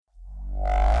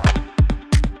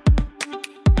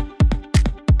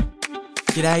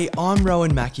G'day, I'm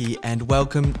Rowan Mackey and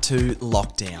welcome to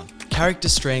Lockdown, Character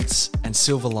Strengths and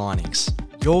Silver Linings,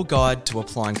 your guide to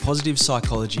applying positive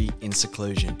psychology in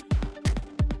seclusion.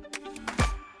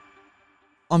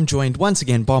 I'm joined once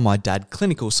again by my dad,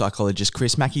 clinical psychologist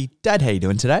Chris Mackey. Dad, how you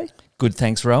doing today? Good,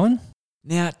 thanks, Rowan.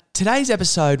 Now, today's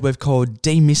episode we've called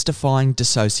Demystifying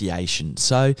Dissociation.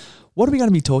 So, what are we going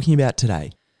to be talking about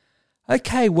today?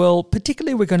 Okay, well,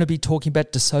 particularly we're going to be talking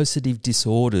about dissociative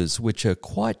disorders, which are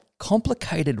quite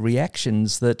complicated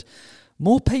reactions that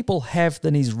more people have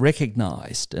than is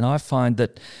recognised. And I find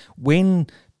that when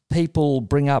people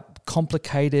bring up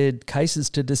complicated cases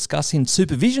to discuss in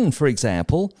supervision, for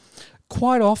example,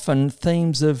 quite often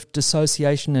themes of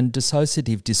dissociation and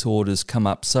dissociative disorders come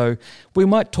up. So we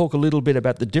might talk a little bit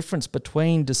about the difference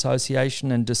between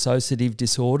dissociation and dissociative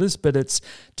disorders, but it's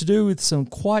to do with some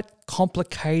quite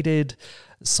complicated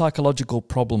psychological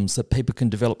problems that people can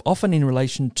develop, often in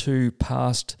relation to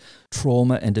past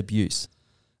trauma and abuse.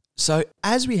 So,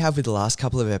 as we have with the last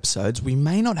couple of episodes, we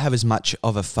may not have as much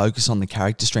of a focus on the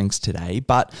character strengths today,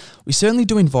 but we certainly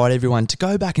do invite everyone to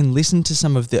go back and listen to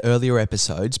some of the earlier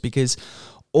episodes, because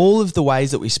all of the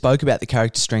ways that we spoke about the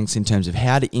character strengths in terms of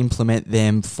how to implement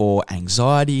them for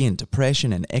anxiety and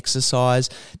depression and exercise,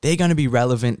 they're going to be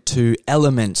relevant to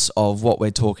elements of what we're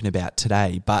talking about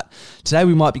today. But today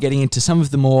we might be getting into some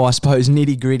of the more, I suppose,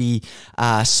 nitty-gritty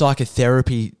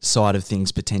psychotherapy side of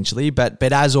things potentially. But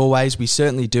as always, we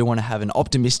certainly do want to have an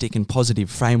optimistic and positive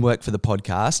framework for the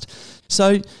podcast.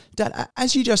 So, Dad,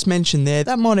 as you just mentioned there,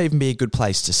 that might even be a good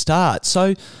place to start.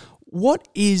 So, what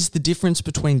is the difference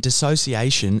between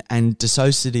dissociation and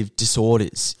dissociative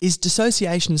disorders? Is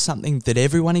dissociation something that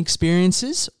everyone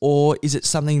experiences, or is it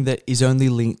something that is only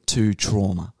linked to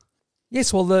trauma?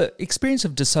 Yes, well, the experience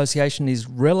of dissociation is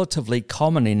relatively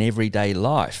common in everyday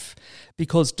life,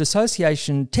 because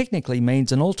dissociation technically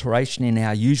means an alteration in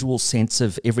our usual sense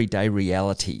of everyday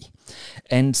reality.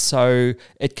 And so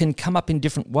it can come up in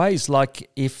different ways, like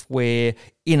if we're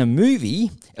in a movie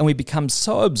and we become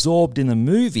so absorbed in the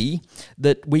movie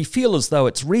that we feel as though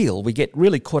it's real. We get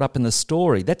really caught up in the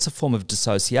story. That's a form of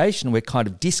dissociation. We're kind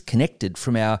of disconnected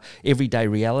from our everyday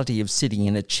reality of sitting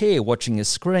in a chair watching a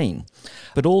screen.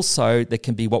 But also there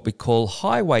can be what we call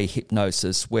highway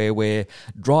hypnosis, where we're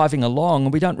driving along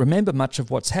and we don't remember much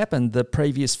of what's happened the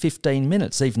previous 15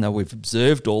 minutes, even though we've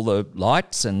observed all the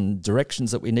lights and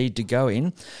directions that we need to go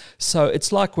in. So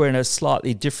it's like we're in a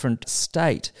slightly different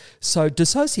state. So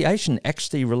dissociation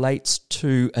actually relates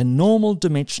to a normal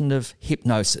dimension of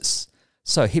hypnosis.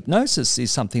 So hypnosis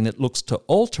is something that looks to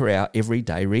alter our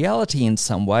everyday reality in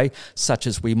some way, such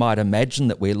as we might imagine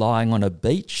that we're lying on a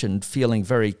beach and feeling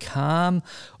very calm,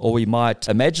 or we might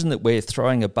imagine that we're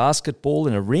throwing a basketball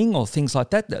in a ring or things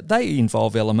like that. They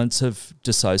involve elements of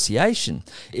dissociation,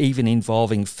 even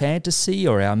involving fantasy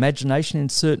or our imagination in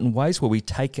certain ways where we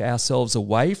take ourselves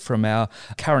away from our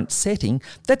current setting.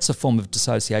 That's a form of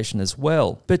dissociation as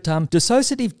well. But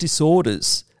dissociative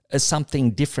disorders are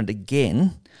something different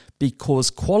again, because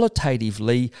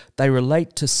qualitatively they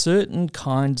relate to certain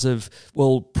kinds of,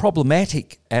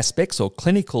 problematic aspects or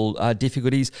clinical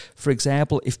difficulties. For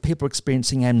example, if people are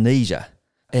experiencing amnesia.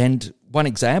 And one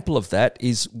example of that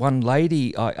is one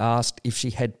lady I asked if she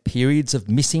had periods of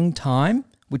missing time,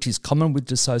 which is common with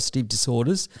dissociative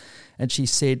disorders. And she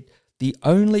said, the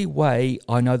only way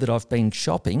I know that I've been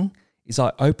shopping is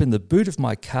I open the boot of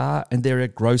my car and there are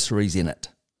groceries in it.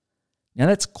 Now,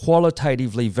 that's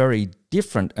qualitatively very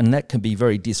different, and that can be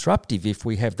very disruptive if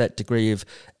we have that degree of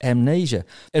amnesia.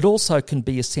 It also can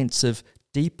be a sense of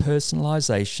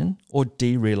depersonalisation or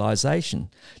derealisation.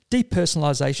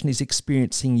 Depersonalisation is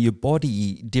experiencing your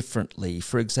body differently.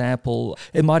 For example,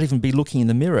 it might even be looking in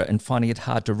the mirror and finding it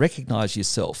hard to recognise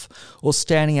yourself, or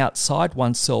standing outside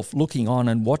oneself looking on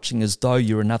and watching as though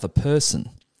you're another person.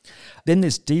 Then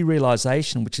there's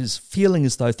derealisation, which is feeling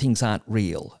as though things aren't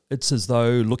real. It's as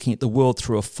though looking at the world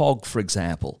through a fog, for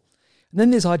example. And then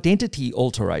there's identity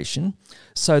alteration.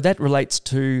 So that relates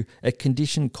to a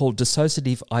condition called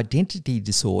dissociative identity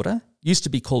disorder, used to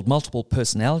be called multiple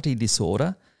personality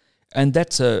disorder. And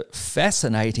that's a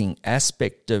fascinating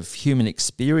aspect of human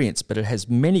experience, but it has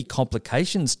many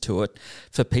complications to it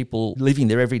for people living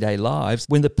their everyday lives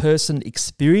when the person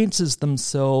experiences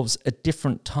themselves at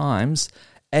different times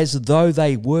as though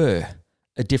they were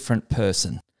a different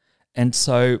person. And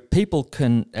so people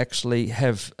can actually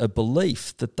have a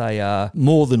belief that they are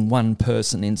more than one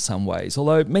person in some ways,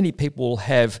 although many people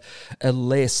have a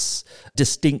less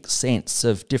distinct sense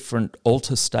of different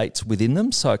alter states within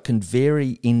them, so it can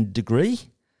vary in degree.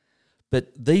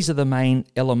 But these are the main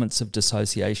elements of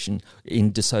dissociation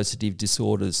in dissociative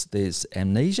disorders. There's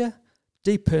amnesia,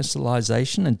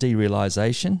 depersonalisation and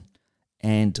derealisation,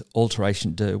 and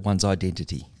alteration to one's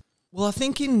identity. Well, I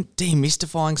think in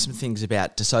demystifying some things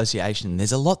about dissociation,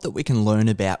 there's a lot that we can learn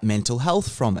about mental health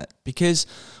from it. Because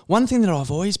one thing that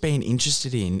I've always been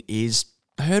interested in is,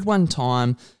 I heard one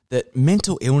time that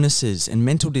mental illnesses and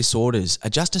mental disorders are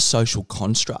just a social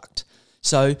construct.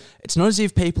 So it's not as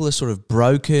if people are sort of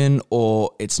broken,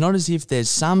 or it's not as if there's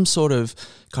some sort of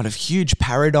kind of huge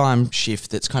paradigm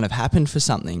shift that's kind of happened for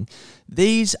something.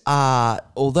 These are,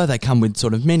 although they come with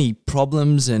sort of many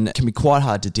problems and can be quite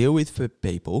hard to deal with for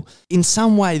people, in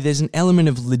some way there's an element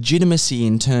of legitimacy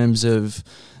in terms of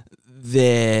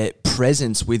their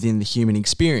presence within the human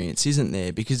experience, isn't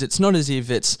there? Because it's not as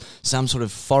if it's some sort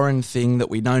of foreign thing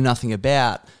that we know nothing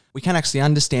about. We can actually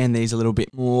understand these a little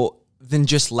bit more than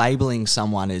just labelling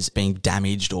someone as being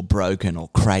damaged or broken or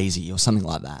crazy or something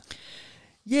like that.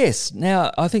 Yes.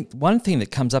 Now, I think one thing that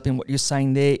comes up in what you're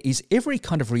saying there is every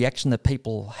kind of reaction that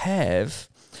people have,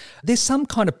 there's some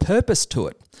kind of purpose to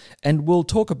it. And we'll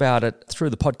talk about it through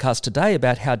the podcast today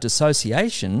about how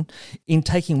dissociation, in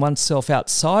taking oneself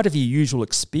outside of your usual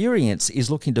experience, is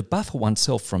looking to buffer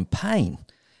oneself from pain.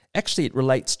 Actually, it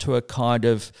relates to a kind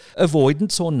of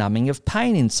avoidance or numbing of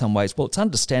pain in some ways. Well, it's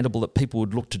understandable that people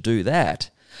would look to do that.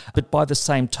 But by the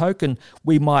same token,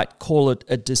 we might call it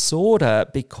a disorder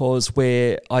because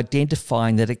we're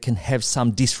identifying that it can have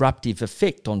some disruptive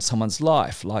effect on someone's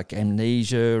life, like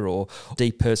amnesia or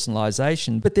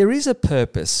depersonalization. But there is a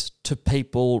purpose to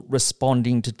people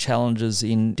responding to challenges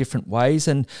in different ways.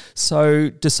 And so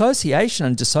dissociation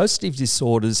and dissociative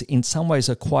disorders in some ways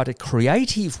are quite a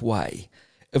creative way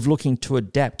of looking to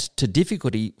adapt to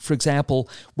difficulty. For example,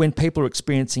 when people are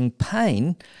experiencing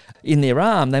pain in their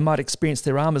arm, they might experience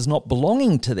their arm as not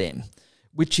belonging to them,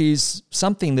 which is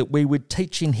something that we would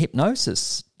teach in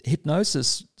hypnosis.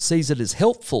 Hypnosis sees it as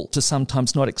helpful to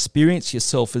sometimes not experience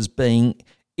yourself as being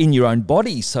in your own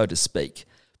body, so to speak.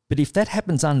 But if that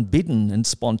happens unbidden and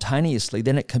spontaneously,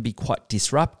 then it can be quite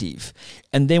disruptive.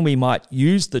 And then we might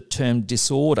use the term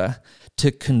disorder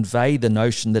to convey the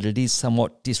notion that it is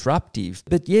somewhat disruptive.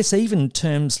 But yes, even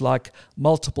terms like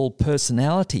multiple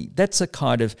personality, that's a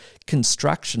kind of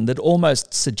construction that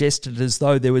almost suggested as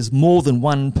though there was more than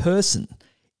one person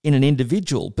in an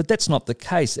individual. But that's not the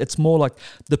case. It's more like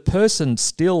the person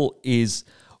still is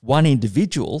one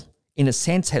individual, in a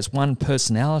sense has one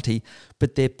personality,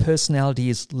 but their personality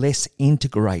is less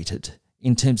integrated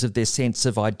in terms of their sense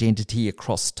of identity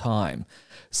across time.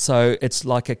 So it's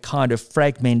like a kind of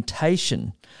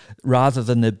fragmentation rather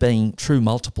than there being true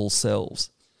multiple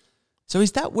selves. So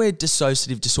is that where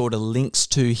dissociative disorder links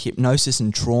to hypnosis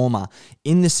and trauma,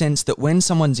 in the sense that when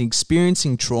someone's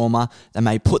experiencing trauma, they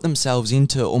may put themselves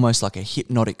into almost like a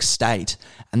hypnotic state,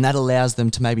 and that allows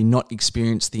them to maybe not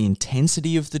experience the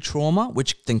intensity of the trauma,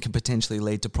 which then can potentially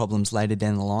lead to problems later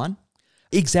down the line?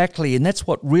 Exactly, and that's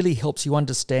what really helps you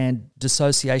understand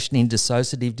dissociation in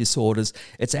dissociative disorders.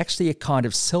 It's actually a kind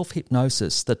of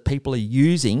self-hypnosis that people are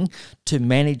using to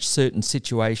manage certain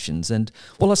situations. And,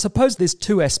 well, I suppose there's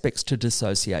two aspects to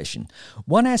dissociation.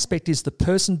 One aspect is the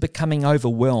person becoming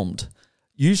overwhelmed,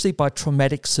 usually by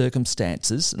traumatic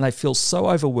circumstances, and they feel so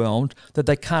overwhelmed that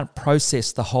they can't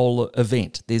process the whole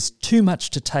event. There's too much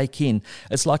to take in.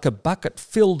 It's like a bucket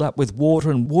filled up with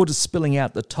water and water spilling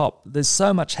out the top. There's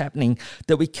so much happening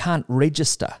that we can't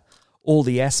register all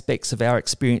the aspects of our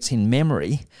experience in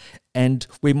memory, and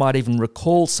we might even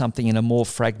recall something in a more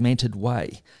fragmented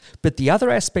way. But the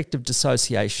other aspect of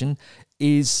dissociation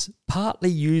is partly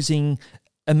using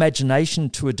imagination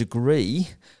to a degree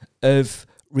of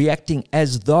reacting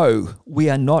as though we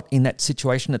are not in that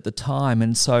situation at the time.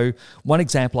 And so one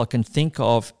example I can think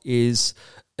of is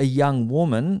a young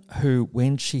woman who,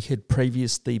 when she had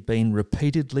previously been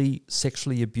repeatedly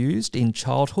sexually abused in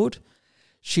childhood,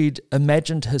 she'd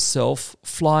imagined herself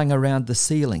flying around the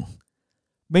ceiling,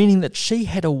 meaning that she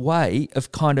had a way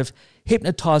of kind of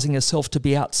hypnotizing herself to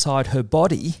be outside her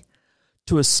body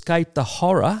to escape the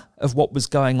horror of what was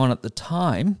going on at the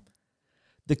time.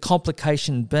 The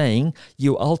complication being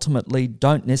you ultimately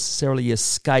don't necessarily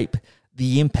escape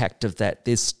the impact of that.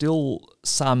 There's still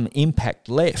some impact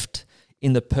left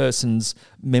in the person's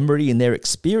memory and their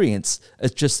experience.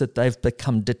 It's just that they've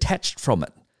become detached from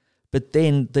it. But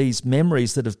then these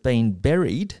memories that have been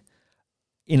buried,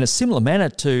 in a similar manner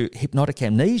to hypnotic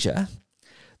amnesia,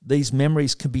 these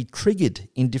memories can be triggered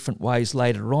in different ways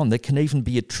later on. There can even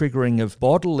be a triggering of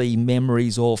bodily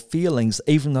memories or feelings,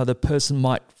 even though the person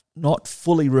might not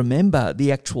fully remember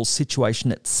the actual situation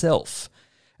itself.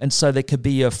 And so there could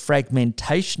be a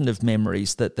fragmentation of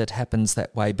memories that happens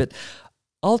that way. But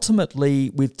ultimately,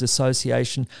 with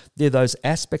dissociation, there are those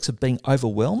aspects of being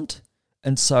overwhelmed,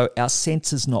 and so our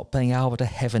senses not being able to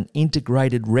have an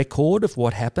integrated record of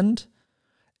what happened,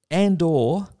 and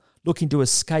or looking to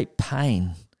escape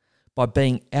pain by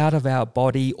being out of our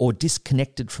body or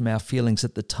disconnected from our feelings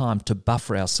at the time to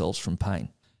buffer ourselves from pain.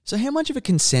 So how much of a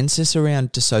consensus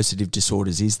around dissociative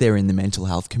disorders is there in the mental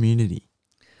health community?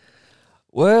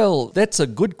 Well, that's a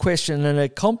good question and a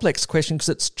complex question because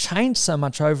it's changed so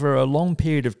much over a long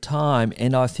period of time,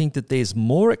 and I think that there's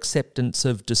more acceptance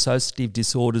of dissociative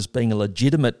disorders being a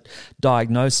legitimate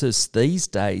diagnosis these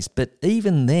days. But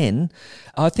even then,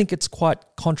 I think it's quite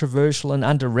controversial and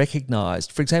under-recognised.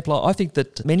 For example, I think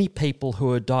that many people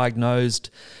who are diagnosed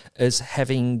as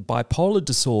having bipolar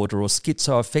disorder or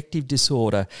schizoaffective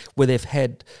disorder, where they've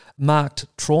had marked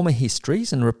trauma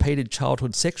histories and repeated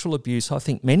childhood sexual abuse, I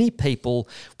think many people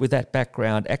with that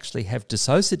background actually have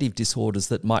dissociative disorders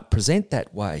that might present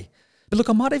that way. But look,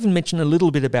 I might even mention a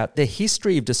little bit about the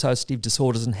history of dissociative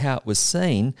disorders and how it was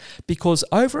seen, because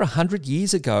over 100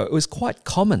 years ago, it was quite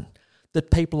common that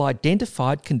people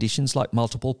identified conditions like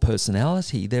multiple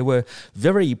personality. There were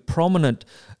very prominent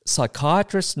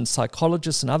psychiatrists and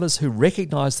psychologists and others who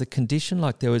recognised the condition,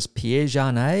 like there was Pierre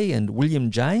Janet and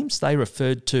William James. They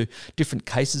referred to different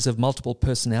cases of multiple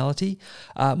personality.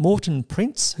 Morton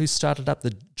Prince, who started up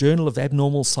the Journal of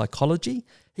Abnormal Psychology,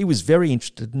 he was very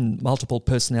interested in multiple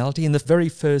personality, and the very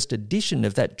first edition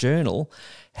of that journal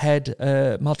had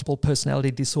a multiple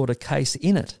personality disorder case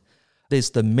in it.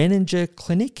 There's the Menninger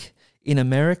Clinic in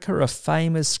America, a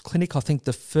famous clinic, I think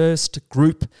the first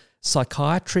group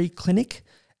psychiatry clinic,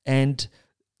 and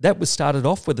that was started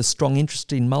off with a strong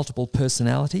interest in multiple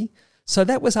personality. So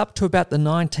that was up to about the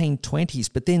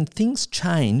 1920s, but then things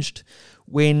changed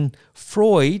when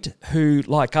Freud, who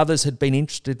like others had been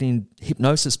interested in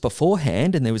hypnosis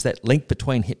beforehand, and there was that link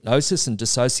between hypnosis and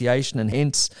dissociation and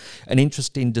hence an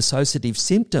interest in dissociative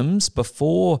symptoms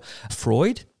before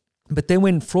Freud. But then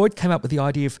when Freud came up with the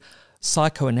idea of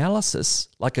psychoanalysis,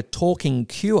 like a talking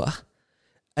cure,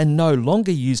 and no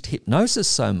longer used hypnosis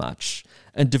so much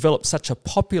and developed such a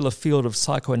popular field of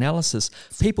psychoanalysis,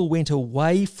 people went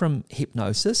away from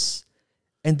hypnosis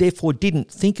and therefore didn't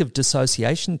think of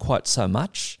dissociation quite so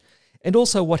much. And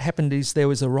also what happened is there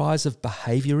was a rise of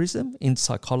behaviourism in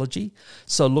psychology,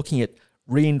 so looking at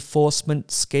reinforcement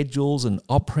schedules and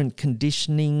operant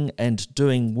conditioning and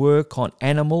doing work on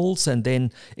animals and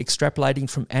then extrapolating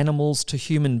from animals to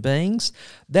human beings.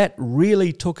 That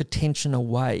really took attention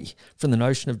away from the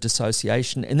notion of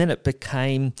dissociation, and then it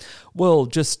became, well,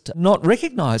 just not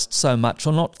recognised so much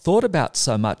or not thought about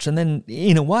so much, and then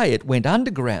in a way it went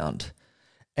underground.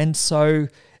 And so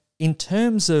in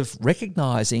terms of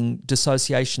recognising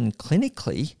dissociation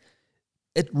clinically,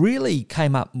 it really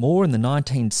came up more in the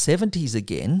 1970s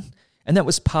again, and that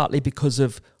was partly because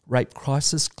of rape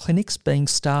crisis clinics being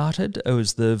started. It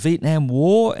was the Vietnam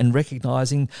War and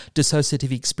recognising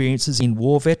dissociative experiences in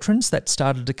war veterans that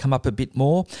started to come up a bit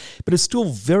more, but it's still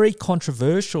very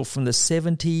controversial from the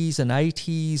 70s and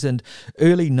 80s and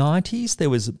early 90s. There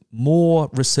was more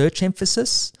research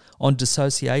emphasis on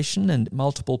dissociation and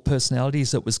multiple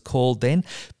personalities, it was called then,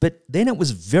 but then it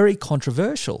was very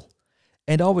controversial.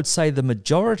 And I would say the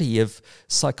majority of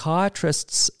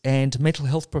psychiatrists and mental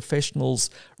health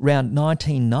professionals around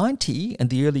 1990 and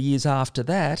the early years after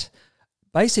that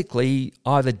basically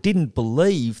either didn't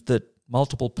believe that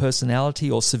multiple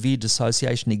personality or severe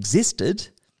dissociation existed,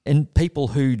 and people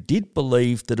who did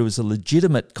believe that it was a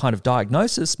legitimate kind of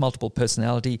diagnosis, multiple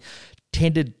personality,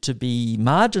 tended to be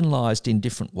marginalised in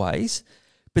different ways.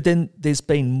 But then there's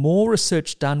been more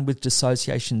research done with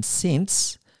dissociation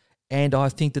since. And I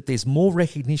think that there's more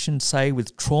recognition, say,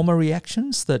 with trauma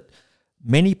reactions, that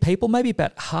many people, maybe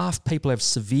about half people have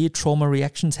severe trauma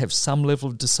reactions, have some level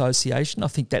of dissociation. I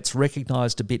think that's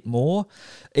recognised a bit more.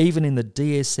 Even in the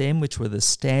DSM, which were the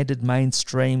standard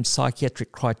mainstream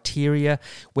psychiatric criteria,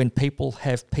 when people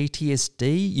have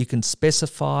PTSD, you can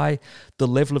specify the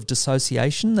level of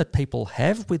dissociation that people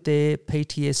have with their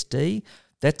PTSD.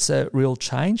 That's a real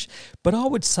change. But I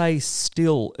would say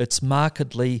still it's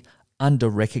markedly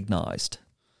under-recognised.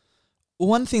 Well,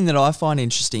 one thing that I find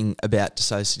interesting about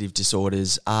dissociative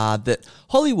disorders are that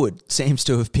Hollywood seems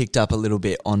to have picked up a little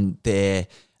bit on their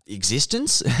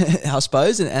existence, I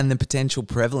suppose, and the potential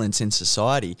prevalence in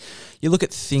society. You look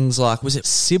at things like, was it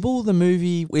Sybil, the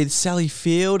movie with Sally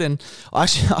Field? And I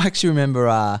actually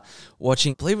remember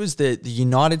watching, I believe it was the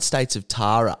United States of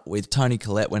Tara with Toni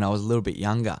Collette when I was a little bit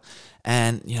younger.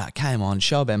 And, you know, it came on,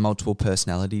 show about multiple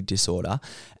personality disorder.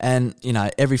 And, you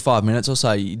know, every 5 minutes or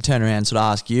so, you turn around and sort of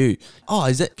ask you,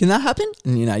 oh, can that happen?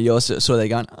 And, you know, you're sort of there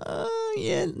going,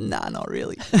 Yeah, nah, not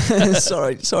really.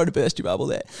 Sorry to burst your bubble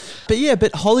there.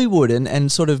 But Hollywood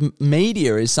and sort of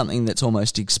media is something that's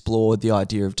almost explored the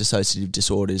idea of dissociative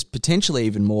disorders, potentially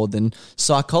even more than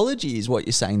psychology is what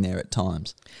you're saying there at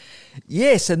times.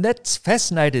 Yes, and that's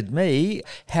fascinated me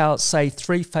how, say,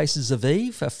 Three Faces of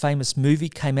Eve, a famous movie,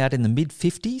 came out in the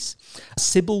mid-50s.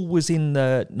 Sybil was in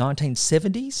the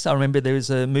 1970s. I remember there was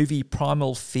a movie,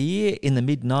 Primal Fear, in the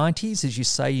mid-90s, as you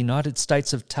say, United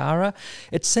States of Tara.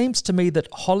 It seems to me that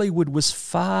Hollywood was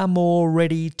far more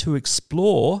ready to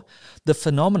explore the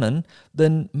phenomenon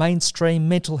than mainstream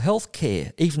mental health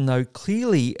care, even though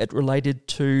clearly it related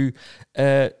to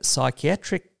a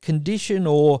psychiatric condition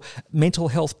or mental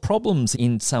health problems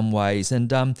in some ways.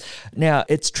 And now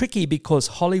it's tricky because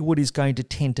Hollywood is going to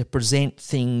tend to present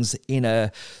things in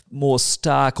a more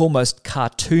stark, almost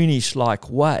cartoonish like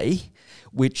way,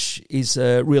 which is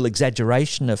a real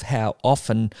exaggeration of how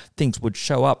often things would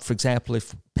show up. For example,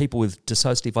 if people with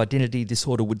dissociative identity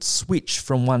disorder would switch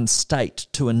from one state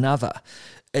to another,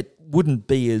 it wouldn't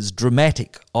be as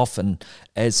dramatic often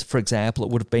as, for example,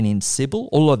 it would have been in Sybil,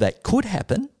 although that could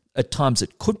happen. At times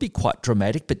it could be quite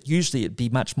dramatic, but usually it'd be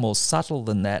much more subtle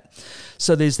than that.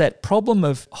 So there's that problem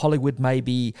of Hollywood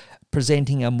maybe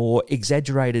presenting a more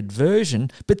exaggerated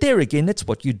version, but there again, that's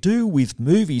what you do with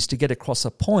movies to get across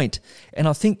a point. And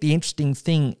I think the interesting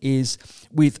thing is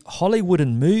with Hollywood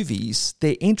and movies,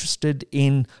 they're interested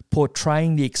in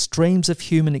portraying the extremes of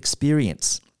human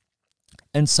experience.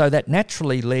 And so that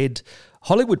naturally led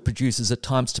Hollywood producers at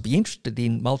times to be interested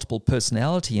in multiple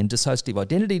personality and dissociative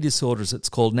identity disorders, it's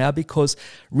called now, because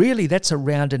really that's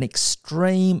around an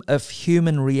extreme of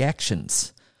human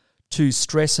reactions to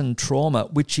stress and trauma,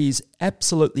 which is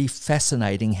absolutely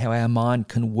fascinating how our mind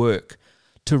can work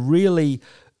to really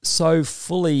so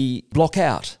fully block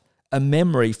out a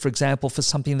memory, for example, for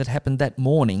something that happened that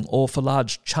morning, or for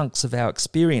large chunks of our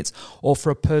experience, or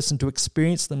for a person to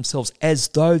experience themselves as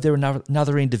though they're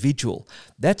another individual.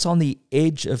 That's on the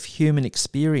edge of human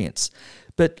experience.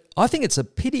 But I think it's a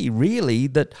pity, really,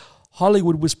 that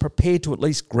Hollywood was prepared to at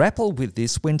least grapple with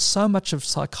this when so much of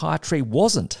psychiatry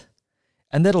wasn't.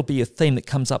 And that'll be a theme that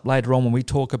comes up later on when we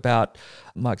talk about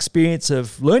my experience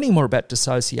of learning more about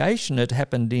dissociation. It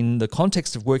happened in the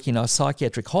context of working in a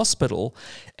psychiatric hospital.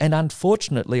 And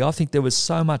unfortunately, I think there was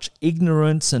so much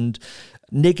ignorance and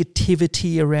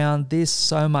negativity around this,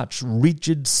 so much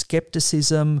rigid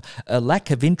skepticism, a lack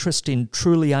of interest in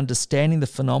truly understanding the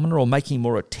phenomena or making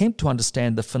more attempt to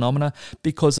understand the phenomena,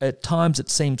 because at times it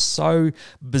seems so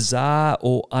bizarre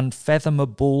or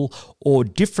unfathomable or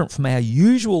different from our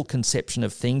usual conception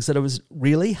of things that it was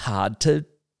really hard to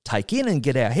take in and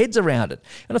get our heads around it.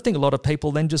 And I think a lot of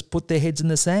people then just put their heads in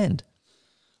the sand.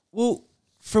 Well,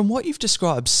 from what you've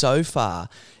described so far,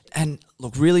 and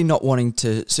look, really not wanting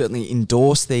to certainly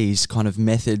endorse these kind of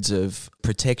methods of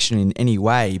protection in any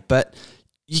way, but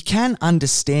you can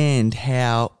understand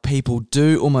how people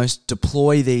do almost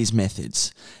deploy these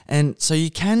methods. And so you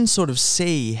can sort of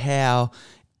see how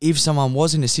if someone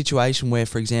was in a situation where,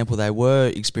 for example, they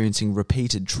were experiencing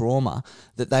repeated trauma,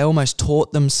 that they almost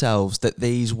taught themselves that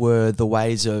these were the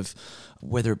ways of,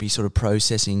 whether it be sort of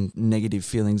processing negative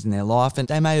feelings in their life, and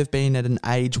they may have been at an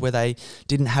age where they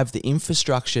didn't have the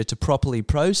infrastructure to properly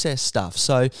process stuff.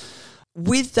 So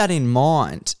with that in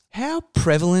mind, how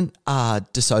prevalent are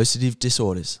dissociative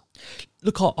disorders?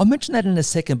 Look, I'll mention that in a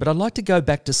second, but I'd like to go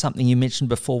back to something you mentioned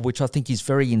before, which I think is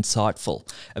very insightful,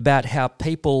 about how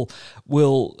people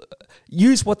will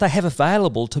use what they have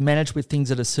available to manage with things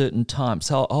at a certain time.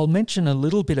 So I'll mention a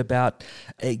little bit about,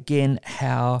 again,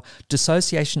 how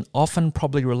dissociation often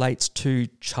probably relates to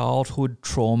childhood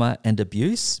trauma and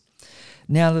abuse.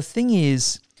 Now, the thing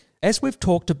is, as we've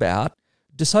talked about,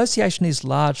 dissociation is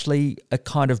largely a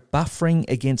kind of buffering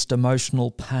against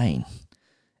emotional pain.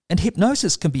 And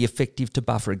hypnosis can be effective to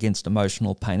buffer against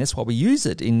emotional pain. That's why we use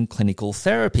it in clinical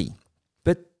therapy.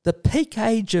 But the peak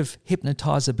age of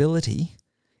hypnotizability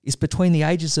is between the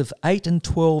ages of 8 and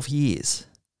 12 years.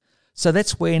 So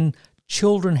that's when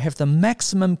children have the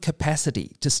maximum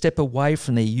capacity to step away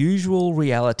from their usual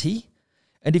reality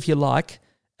and, if you like,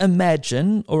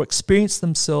 imagine or experience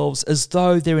themselves as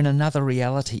though they're in another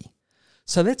reality.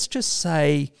 So let's just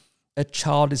say a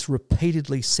child is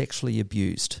repeatedly sexually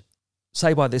abused,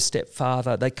 say by their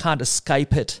stepfather. They can't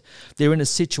escape it. They're in a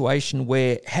situation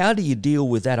where, how do you deal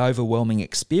with that overwhelming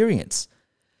experience?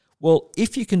 Well,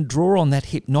 if you can draw on that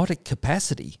hypnotic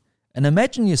capacity and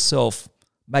imagine yourself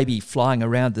maybe flying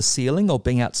around the ceiling or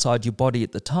being outside your body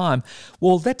at the time,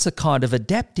 well, that's a kind of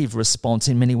adaptive response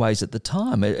in many ways at the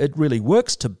time. It really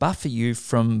works to buffer you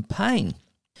from pain.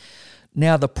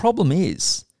 Now, the problem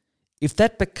is, if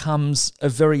that becomes a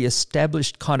very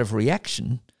established kind of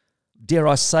reaction, dare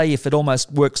I say, if it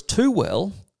almost works too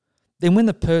well, then when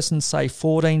the person's, say,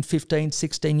 14, 15,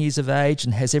 16 years of age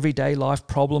and has everyday life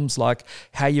problems like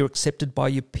how you're accepted by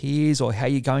your peers or how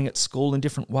you're going at school in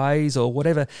different ways or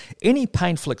whatever, any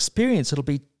painful experience, it'll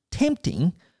be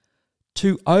tempting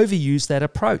to overuse that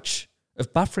approach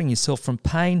of buffering yourself from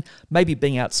pain, maybe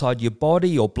being outside your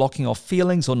body or blocking off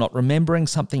feelings or not remembering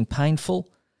something painful.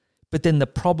 But then the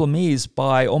problem is,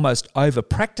 by almost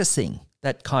over-practicing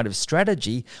that kind of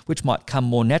strategy, which might come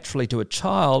more naturally to a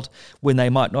child when they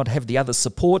might not have the other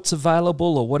supports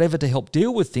available or whatever to help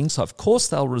deal with things. So of course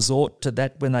they'll resort to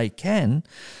that when they can.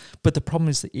 But the problem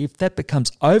is that if that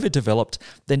becomes overdeveloped,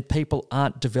 then people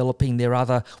aren't developing their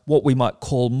other, what we might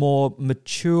call more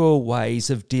mature ways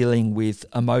of dealing with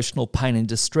emotional pain and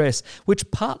distress, which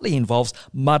partly involves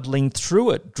muddling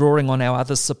through it, drawing on our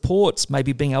other supports,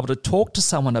 maybe being able to talk to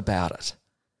someone about it.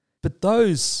 But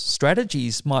those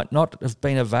strategies might not have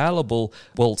been available,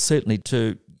 well, certainly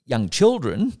to young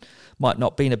children, might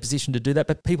not be in a position to do that,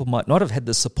 but people might not have had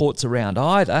the supports around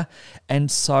either, and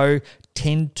so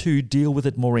tend to deal with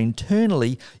it more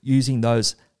internally using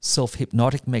those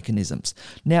self-hypnotic mechanisms.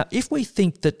 Now, if we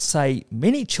think that, say,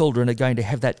 many children are going to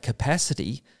have that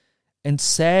capacity, and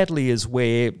sadly as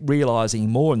we're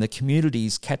realising more and the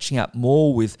community's catching up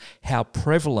more with how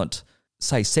prevalent,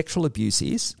 say, sexual abuse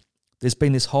is, there's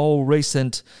been this whole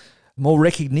recent more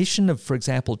recognition of, for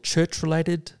example,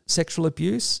 church-related sexual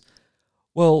abuse.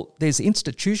 Well, there's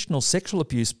institutional sexual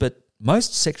abuse, but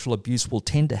most sexual abuse will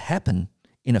tend to happen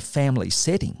in a family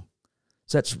setting.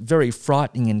 So that's very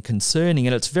frightening and concerning,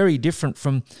 and it's very different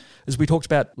from, as we talked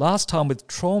about last time with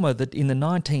trauma, that in the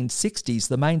 1960s,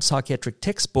 the main psychiatric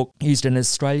textbook used in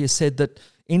Australia said that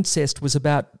incest was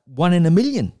about 1 in a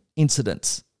million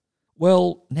incidents.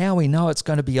 Well, now we know it's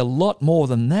going to be a lot more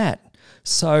than that.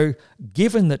 So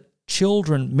given that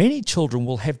many children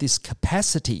will have this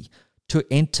capacity to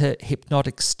enter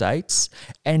hypnotic states,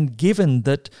 and given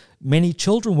that many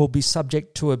children will be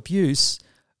subject to abuse,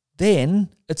 then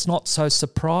it's not so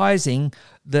surprising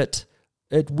that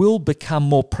it will become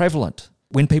more prevalent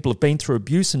when people have been through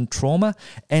abuse and trauma.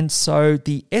 And so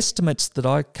the estimates that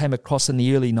I came across in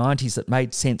the early 90s that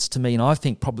made sense to me, and I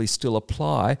think probably still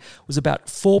apply, was about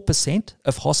 4%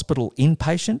 of hospital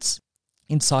inpatients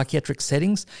in psychiatric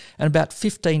settings and about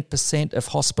 15% of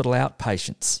hospital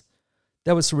outpatients.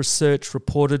 That was research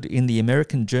reported in the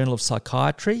American Journal of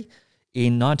Psychiatry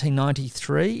in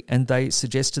 1993, and they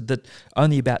suggested that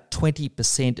only about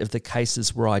 20% of the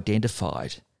cases were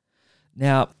identified.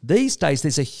 Now, these days,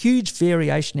 there's a huge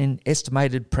variation in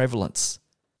estimated prevalence.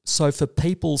 So for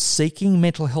people seeking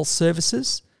mental health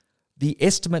services, the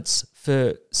estimates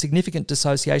for significant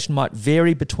dissociation might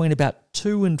vary between about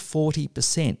 2 and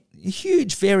 40%. A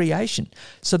huge variation.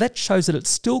 So that shows that it's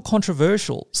still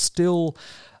controversial, still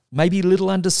maybe little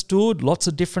understood, lots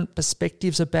of different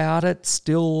perspectives about it,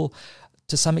 still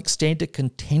to some extent a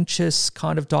contentious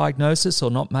kind of diagnosis or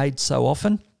not made so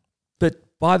often. But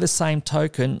by the same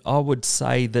token, I would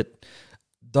say that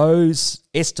those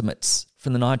estimates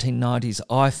from the 1990s,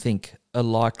 I think, are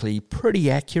likely pretty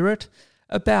accurate.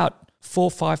 About 4 or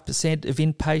 5% of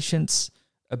inpatients,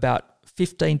 about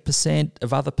 15%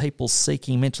 of other people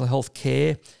seeking mental health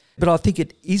care. But I think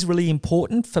it is really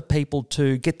important for people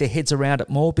to get their heads around it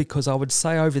more, because I would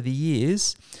say over the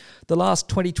years, the last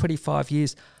 20, 25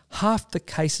 years, half the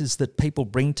cases that people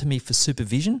bring to me for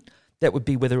supervision, that would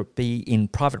be whether it be in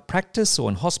private practice or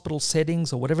in hospital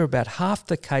settings or whatever, about half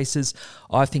the cases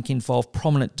I think involve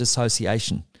prominent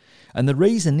dissociation. And the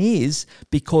reason is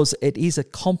because it is a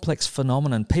complex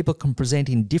phenomenon. People can present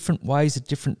in different ways at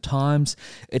different times.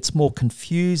 It's more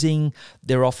confusing.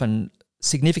 There are often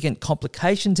significant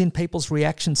complications in people's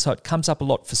reactions, so it comes up a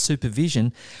lot for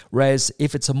supervision. Whereas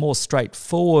if it's a more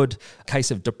straightforward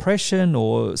case of depression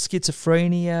or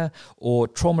schizophrenia or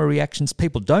trauma reactions,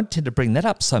 people don't tend to bring that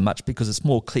up so much because it's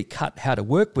more clear-cut how to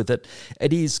work with it.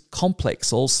 It is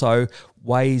complex also,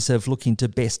 ways of looking to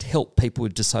best help people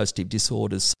with dissociative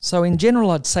disorders. So in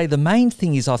general, I'd say the main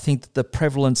thing is I think that the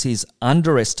prevalence is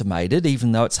underestimated,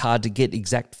 even though it's hard to get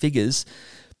exact figures.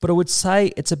 But I would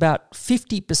say it's about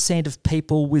 50% of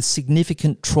people with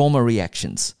significant trauma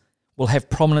reactions will have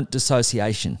prominent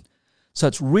dissociation. So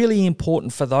it's really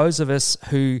important for those of us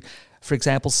who, for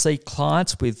example, see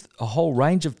clients with a whole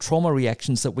range of trauma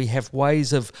reactions that we have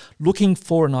ways of looking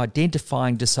for and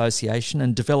identifying dissociation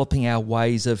and developing our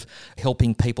ways of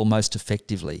helping people most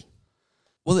effectively.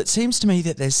 Well, it seems to me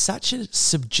that there's such a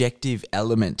subjective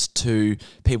element to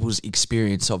people's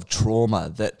experience of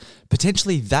trauma that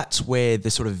potentially that's where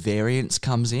the sort of variance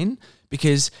comes in,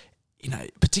 because,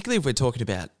 particularly if we're talking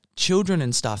about children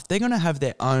and stuff, they're going to have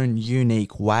their own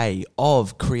unique way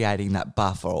of creating that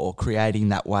buffer or creating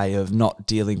that way of not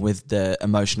dealing with the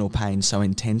emotional pain so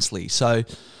intensely. So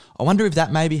I wonder if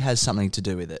that maybe has something to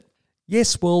do with it.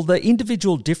 Yes, well, the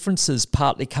individual differences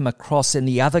partly come across in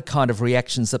the other kind of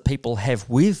reactions that people have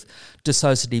with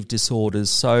dissociative disorders.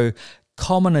 So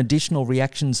common additional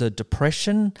reactions are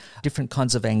depression, different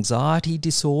kinds of anxiety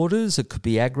disorders. It could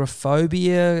be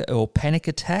agoraphobia or panic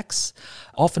attacks.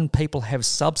 Often people have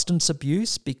substance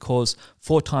abuse because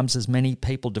 4 times as many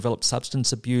people develop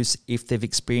substance abuse if they've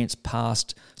experienced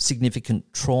past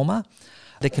significant trauma.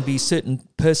 There can be certain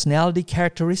personality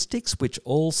characteristics which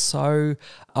also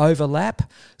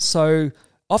overlap. So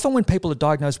often when people are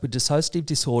diagnosed with dissociative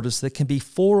disorders, there can be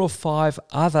 4 or 5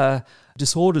 other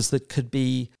disorders that could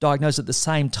be diagnosed at the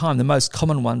same time, the most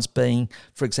common ones being,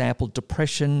 for example,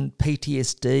 depression,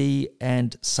 PTSD,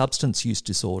 and substance use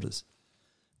disorders.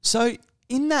 So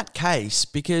in that case,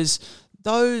 because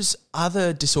those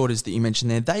other disorders that you mentioned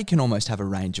there, they can almost have a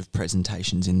range of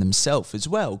presentations in themselves as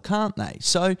well, can't they?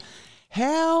 So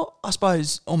how, I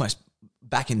suppose, almost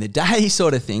back in the day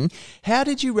sort of thing, how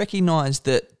did you recognise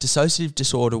that dissociative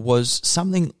disorder was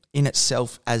something in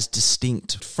itself as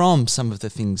distinct from some of the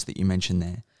things that you mentioned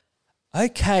there?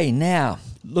 Okay, now,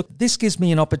 look, this gives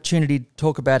me an opportunity to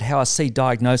talk about how I see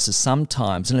diagnosis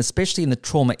sometimes, and especially in the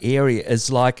trauma area,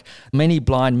 as like many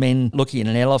blind men looking at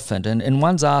an elephant, and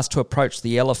one's asked to approach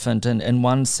the elephant, and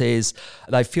one says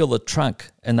they feel the trunk,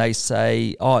 and they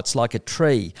say, oh, it's like a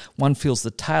tree. One feels the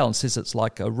tail and says it's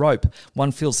like a rope.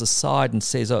 One feels the side and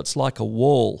says, oh, it's like a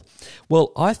wall.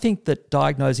 Well, I think that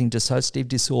diagnosing dissociative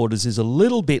disorders is a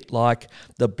little bit like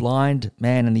the blind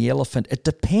man and the elephant. It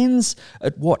depends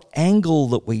at what angle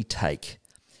that we take.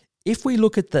 If we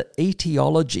look at the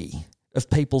etiology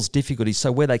of people's difficulties,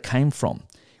 so where they came from,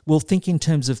 we'll think in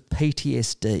terms of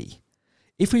PTSD.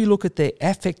 If we look at their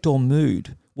affect or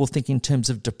mood, we'll think in terms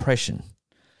of depression.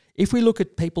 If we look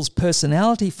at people's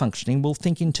personality functioning, we'll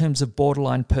think in terms of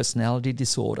borderline personality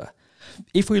disorder.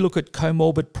 If we look at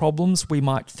comorbid problems, we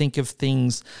might think of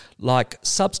things like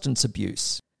substance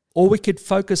abuse. Or we could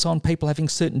focus on people having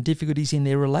certain difficulties in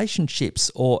their relationships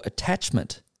or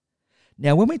attachment.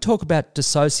 Now, when we talk about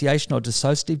dissociation or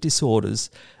dissociative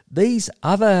disorders, these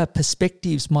other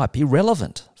perspectives might be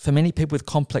relevant for many people with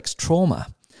complex trauma.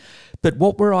 But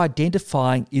what we're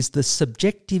identifying is the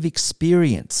subjective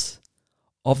experience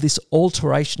of this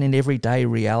alteration in everyday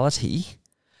reality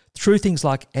through things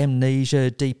like amnesia,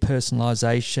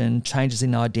 depersonalization, changes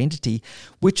in identity,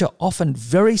 which are often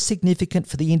very significant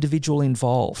for the individual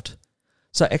involved.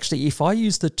 So actually, if I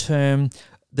use the term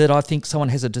that I think someone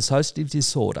has a dissociative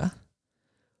disorder,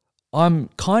 I'm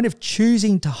kind of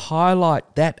choosing to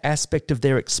highlight that aspect of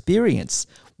their experience,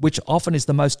 which often is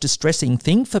the most distressing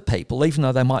thing for people, even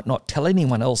though they might not tell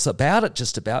anyone else about it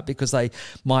just about, because they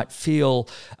might feel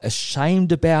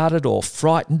ashamed about it or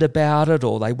frightened about it,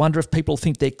 or they wonder if people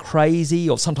think they're crazy,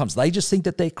 or sometimes they just think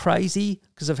that they're crazy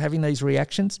because of having these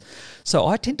reactions. So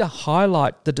I tend to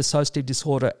highlight the dissociative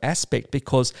disorder aspect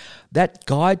because that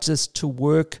guides us to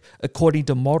work according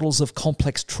to models of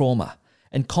complex trauma.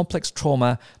 And complex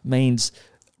trauma means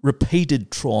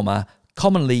repeated trauma,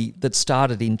 commonly that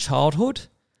started in childhood.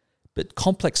 But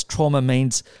complex trauma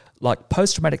means like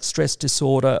post-traumatic stress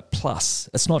disorder plus.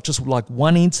 It's not just like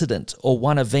one incident or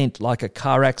one event like a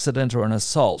car accident or an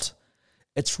assault.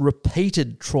 It's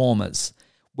repeated traumas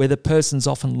where the person's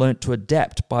often learnt to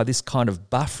adapt by this kind of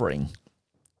buffering.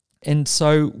 And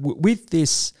so with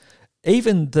this,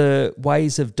 even the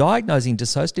ways of diagnosing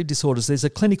dissociative disorders, there's a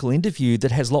clinical interview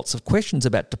that has lots of questions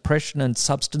about depression and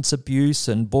substance abuse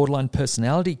and borderline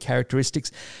personality characteristics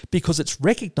because it's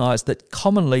recognised that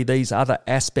commonly these other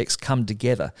aspects come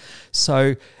together.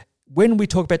 So when we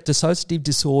talk about dissociative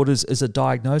disorders as a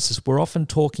diagnosis, we're often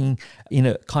talking in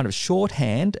a kind of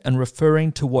shorthand and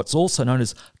referring to what's also known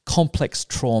as complex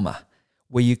trauma,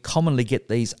 where you commonly get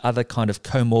these other kind of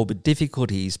comorbid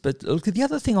difficulties. But look, the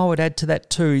other thing I would add to that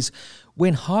too is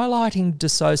when highlighting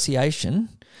dissociation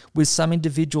with some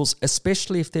individuals,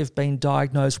 especially if they've been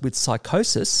diagnosed with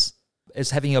psychosis,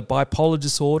 as having a bipolar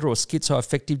disorder or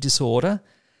schizoaffective disorder,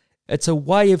 it's a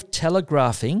way of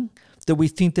telegraphing that we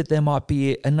think that there might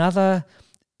be another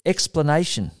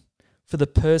explanation for the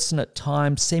person at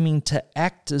times seeming to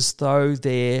act as though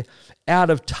they're out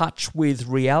of touch with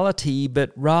reality,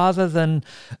 but rather than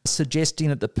suggesting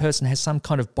that the person has some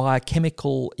kind of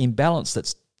biochemical imbalance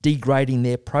that's degrading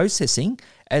their processing,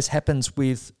 as happens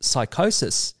with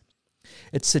psychosis,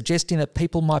 it's suggesting that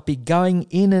people might be going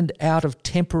in and out of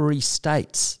temporary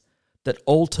states that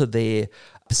alter their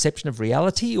perception of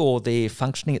reality or their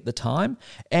functioning at the time,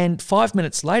 and 5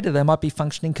 minutes later they might be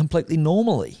functioning completely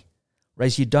normally.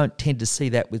 whereas you don't tend to see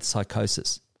that with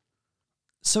psychosis.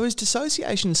 So is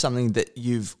dissociation something that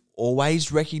you've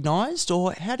always recognised,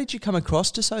 or how did you come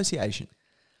across dissociation?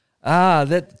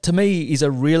 That to me is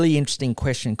a really interesting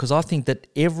question, because I think that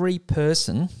every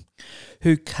person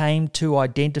who came to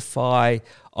identify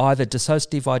either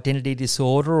dissociative identity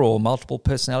disorder or multiple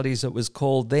personalities, it was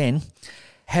called then,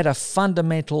 had a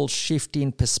fundamental shift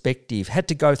in perspective, had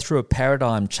to go through a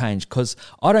paradigm change, because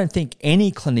I don't think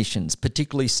any clinicians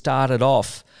particularly started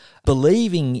off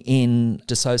believing in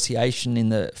dissociation in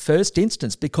the first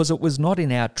instance, because it was not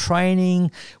in our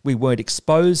training, we weren't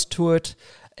exposed to it.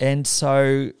 And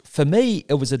so for me,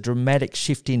 it was a dramatic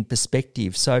shift in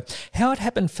perspective. So how it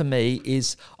happened for me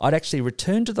is I'd actually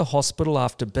returned to the hospital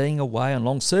after being away on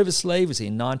long service leave. It was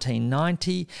in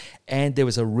 1990, and there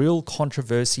was a real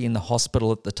controversy in the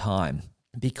hospital at the time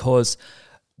because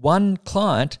one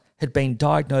client had been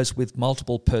diagnosed with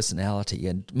multiple personality,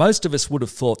 and most of us would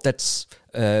have thought that's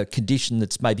a condition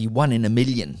that's maybe 1 in a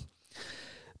million.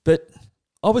 But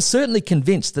I was certainly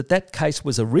convinced that that case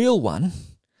was a real one,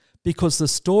 because the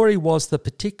story was the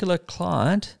particular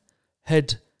client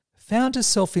had found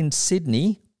herself in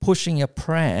Sydney pushing a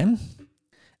pram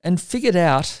and figured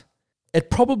out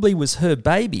it probably was her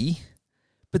baby,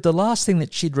 but the last thing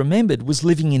that she'd remembered was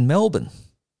living in Melbourne.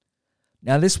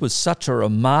 Now, this was such a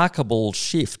remarkable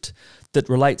shift that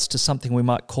relates to something we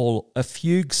might call a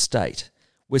fugue state,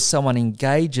 where someone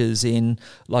engages in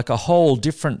like a whole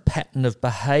different pattern of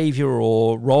behaviour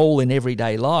or role in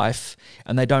everyday life,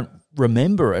 and they don't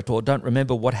remember it or don't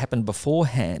remember what happened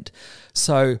beforehand.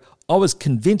 So I was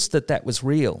convinced that that was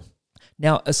real.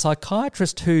 Now, a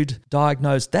psychiatrist who'd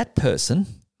diagnosed that person,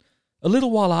 a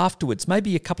little while afterwards,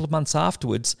 maybe a couple of months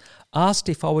afterwards, asked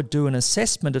if I would do an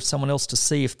assessment of someone else to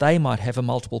see if they might have a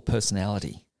multiple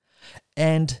personality.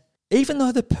 And even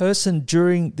though the person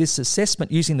during this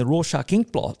assessment using the Rorschach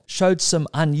ink blot showed some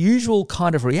unusual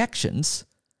kind of reactions,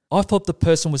 I thought the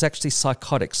person was actually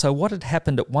psychotic. So what had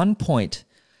happened at one point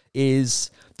is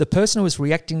the person was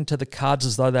reacting to the cards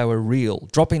as though they were real,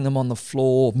 dropping them on the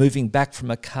floor, moving back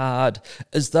from a card,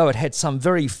 as though it had some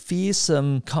very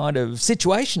fearsome kind of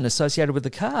situation associated with the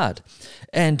card.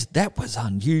 And that was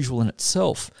unusual in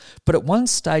itself. But at one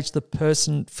stage, the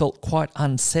person felt quite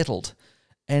unsettled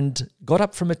and got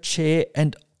up from a chair,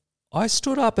 and I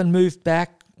stood up and moved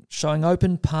back, showing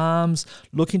open palms,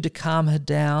 looking to calm her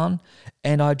down.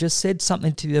 And I just said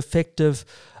something to the effect of,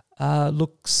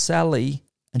 look, Sally.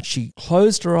 And she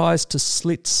closed her eyes to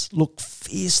slits, looked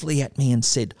fiercely at me and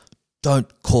said,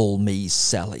 "Don't call me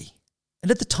Sally."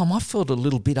 And at the time I felt a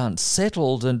little bit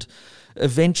unsettled, and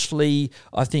eventually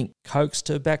I think coaxed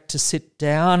her back to sit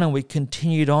down, and we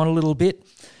continued on a little bit.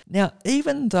 Now,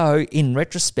 even though in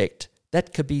retrospect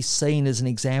that could be seen as an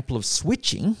example of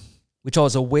switching, which I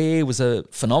was aware was a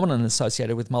phenomenon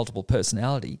associated with multiple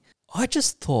personality, I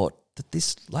just thought that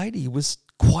this lady was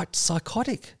quite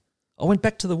psychotic. I went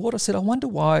back to the ward. I said, I wonder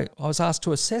why I was asked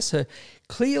to assess her.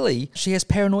 Clearly, she has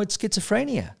paranoid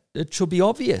schizophrenia. It should be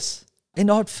obvious. And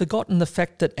I'd forgotten the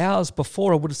fact that hours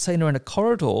before I would have seen her in a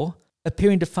corridor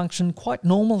appearing to function quite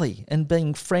normally and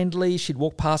being friendly. She'd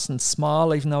walk past and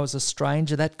smile even though I was a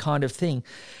stranger, that kind of thing.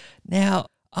 Now,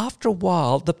 after a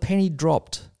while, the penny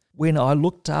dropped when I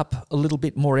looked up a little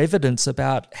bit more evidence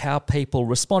about how people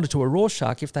responded to a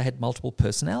Rorschach if they had multiple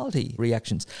personality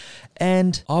reactions.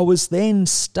 And I was then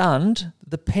stunned.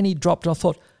 The penny dropped, and I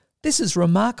thought, this is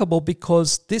remarkable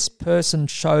because this person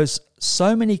shows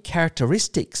so many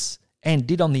characteristics and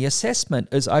did on the assessment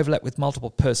as overlap with multiple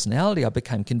personality. I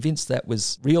became convinced that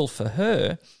was real for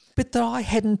her, but that I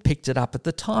hadn't picked it up at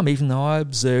the time, even though I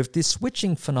observed this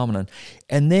switching phenomenon.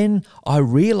 And then I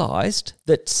realised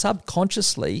that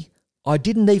subconsciously I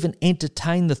didn't even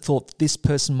entertain the thought that this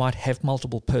person might have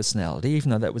multiple personality,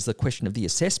 even though that was the question of the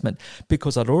assessment,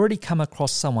 because I'd already come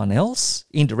across someone else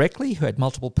indirectly who had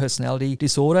multiple personality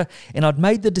disorder, and I'd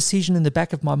made the decision in the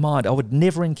back of my mind I would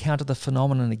never encounter the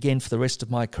phenomenon again for the rest of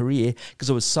my career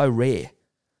because it was so rare.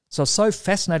 So I was so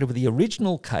fascinated with the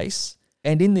original case.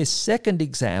 And in this second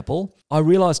example, I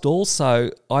realised also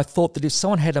I thought that if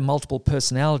someone had a multiple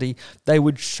personality, they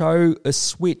would show a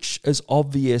switch as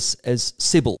obvious as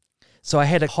Sybil. So I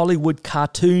had a Hollywood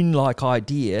cartoon-like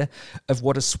idea of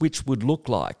what a switch would look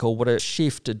like, or what a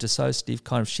shift, a dissociative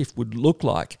kind of shift would look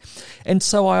like. And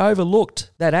so I overlooked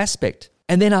that aspect.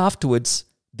 And then afterwards,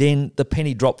 then the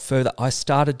penny dropped further. I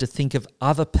started to think of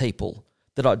other people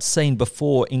that I'd seen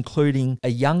before, including a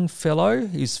young fellow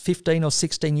who's 15 or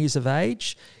 16 years of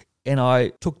age. And I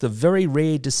took the very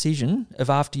rare decision of,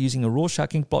 after using a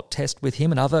Rorschach ink blot test with him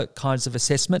and other kinds of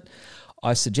assessment,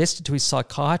 I suggested to his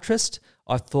psychiatrist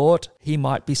I thought he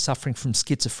might be suffering from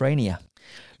schizophrenia.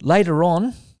 Later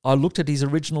on, I looked at his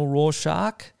original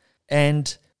Rorschach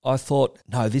and I thought,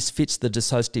 no, this fits the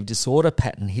dissociative disorder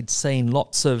pattern. He'd seen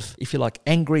lots of, if you like,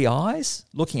 angry eyes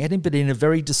looking at him, but in a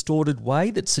very distorted way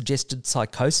that suggested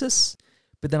psychosis.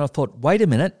 But then I thought, wait a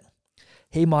minute,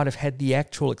 he might have had the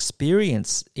actual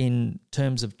experience in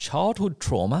terms of childhood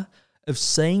trauma of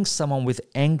seeing someone with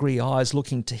angry eyes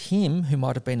looking to him who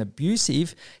might have been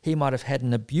abusive. He might have had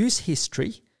an abuse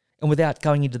history, and without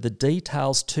going into the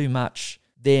details too much,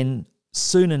 then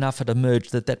soon enough it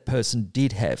emerged that that person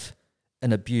did have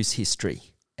an abuse history.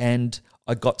 And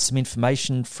I got some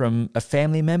information from a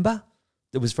family member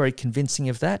that was very convincing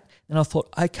of that. And I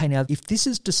thought, okay, now if this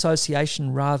is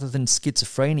dissociation rather than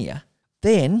schizophrenia,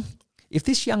 then if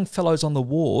this young fellow's on the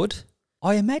ward,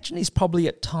 I imagine he's probably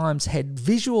at times had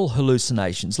visual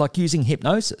hallucinations, like using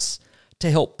hypnosis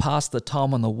to help pass the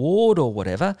time on the ward or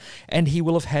whatever, and he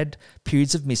will have had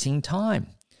periods of missing time.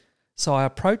 So I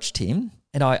approached him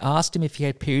and I asked him if he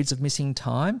had periods of missing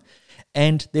time,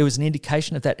 and there was an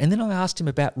indication of that. And then I asked him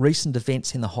about recent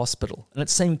events in the hospital, and it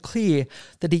seemed clear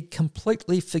that he'd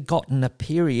completely forgotten a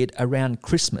period around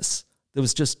Christmas that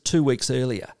was just 2 weeks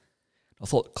earlier. I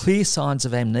thought, clear signs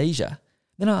of amnesia.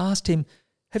 Then I asked him,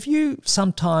 have you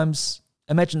sometimes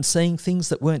imagined seeing things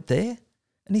that weren't there?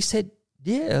 And he said,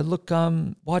 yeah, look,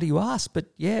 why do you ask? But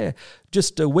yeah,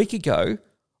 just a week ago,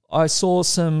 I saw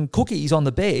some cookies on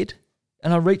the bed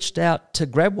and I reached out to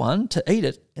grab one to eat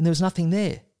it and there was nothing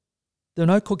there. There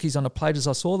were no cookies on a plate as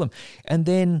I saw them. And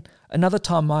then another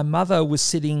time my mother was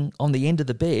sitting on the end of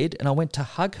the bed and I went to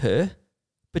hug her,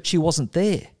 but she wasn't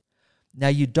there. Now,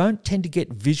 you don't tend to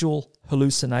get visual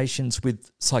hallucinations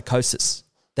with psychosis.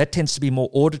 That tends to be more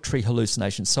auditory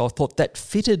hallucinations. So I thought that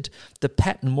fitted the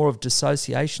pattern more of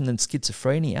dissociation than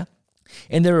schizophrenia.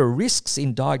 And there are risks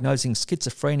in diagnosing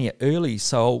schizophrenia early,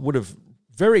 so I would have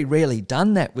very rarely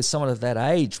done that with someone of that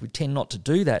age. We tend not to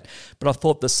do that. But I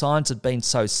thought the signs had been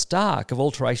so stark of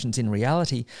alterations in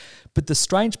reality. But the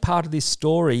strange part of this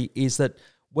story is that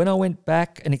when I went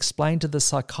back and explained to the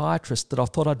psychiatrist that I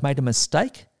thought I'd made a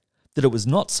mistake, that it was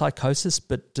not psychosis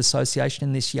but dissociation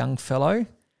in this young fellow,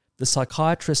 the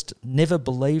psychiatrist never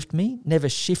believed me, never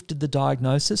shifted the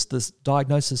diagnosis. The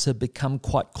diagnosis had become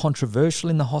quite controversial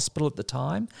in the hospital at the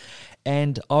time,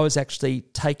 and I was actually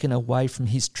taken away from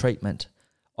his treatment.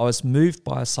 I was moved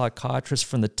by a psychiatrist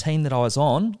from the team that I was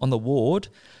on the ward,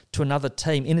 to another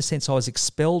team. In a sense, I was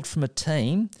expelled from a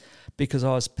team because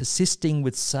I was persisting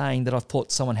with saying that I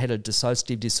thought someone had a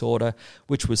dissociative disorder,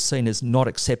 which was seen as not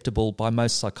acceptable by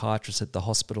most psychiatrists at the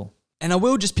hospital. And I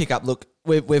will just pick up, look,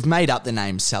 we've made up the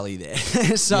name Sally there.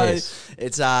 So yes.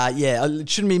 It's, it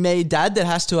shouldn't be me, Dad, that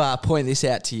has to point this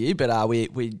out to you, but we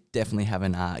definitely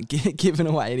haven't given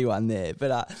away anyone there.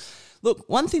 But look,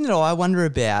 one thing that I wonder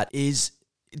about is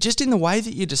just in the way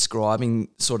that you're describing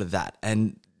sort of that,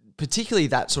 and particularly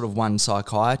that sort of one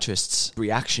psychiatrist's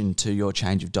reaction to your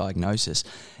change of diagnosis,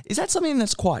 is that something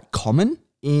that's quite common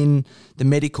in the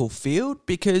medical field?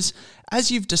 Because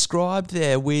as you've described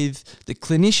there, with the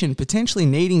clinician potentially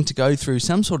needing to go through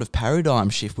some sort of paradigm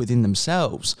shift within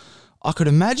themselves, I could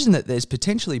imagine that there's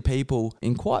potentially people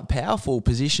in quite powerful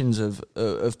positions of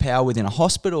power within a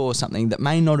hospital or something that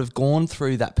may not have gone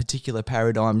through that particular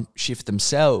paradigm shift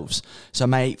themselves, so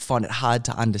may find it hard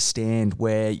to understand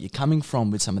where you're coming from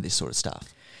with some of this sort of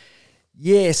stuff.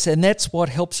 Yes, and that's what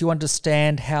helps you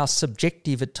understand how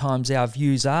subjective at times our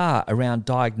views are around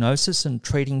diagnosis and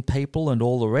treating people and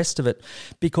all the rest of it.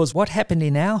 Because what happened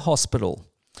in our hospital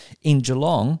in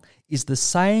Geelong is the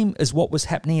same as what was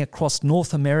happening across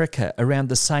North America around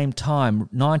the same time,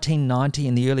 1990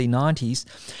 and the early 90s,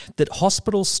 that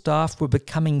hospital staff were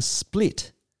becoming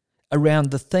split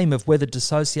around the theme of whether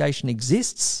dissociation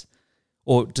exists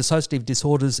or dissociative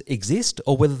disorders exist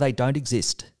or whether they don't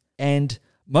exist. And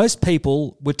most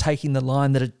people were taking the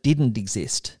line that it didn't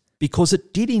exist because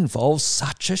it did involve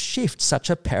such a shift, such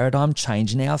a paradigm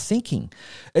change in our thinking.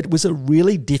 It was a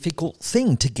really difficult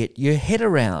thing to get your head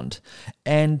around.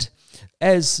 And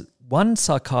as one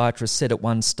psychiatrist said at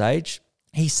one stage,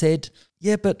 he said,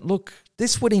 yeah, but look,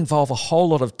 this would involve a whole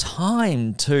lot of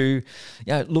time to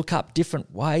look up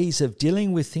different ways of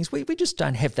dealing with things. We just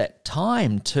don't have that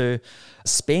time to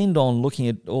spend on looking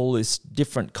at all this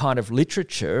different kind of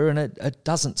literature, and it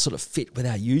doesn't sort of fit with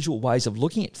our usual ways of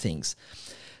looking at things.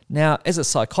 Now, as a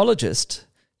psychologist,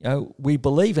 we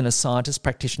believe in a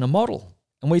scientist-practitioner model,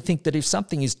 and we think that if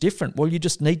something is different, well, you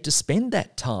just need to spend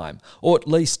that time, or at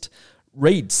least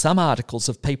read some articles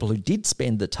of people who did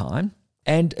spend the time.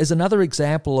 And as another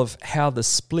example of how the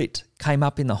split came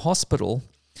up in the hospital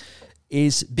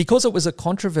is because it was a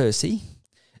controversy,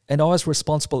 and I was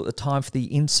responsible at the time for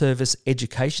the in-service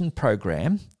education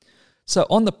program. So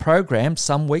on the program,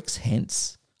 some weeks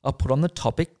hence, I put on the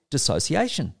topic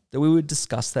dissociation, that we would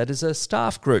discuss that as a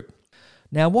staff group.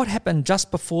 Now, what happened just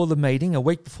before the meeting, a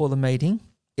week before the meeting,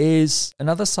 is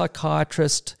another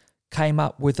psychiatrist came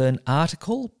up with an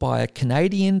article by a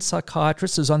Canadian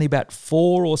psychiatrist. It was only about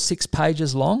 4 or 6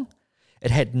 pages long.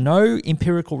 It had no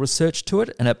empirical research to it,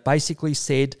 and it basically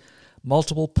said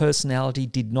multiple personality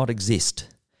did not exist.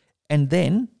 And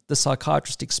then the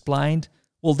psychiatrist explained,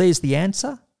 well, there's the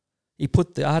answer. He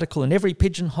put the article in every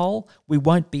pigeonhole. We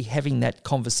won't be having that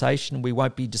conversation. We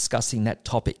won't be discussing that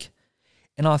topic.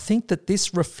 And I think that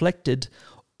this reflected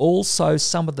also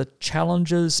some of the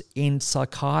challenges in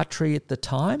psychiatry at the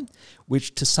time,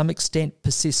 which to some extent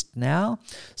persist now.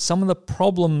 Some of the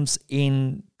problems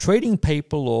in treating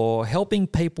people or helping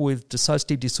people with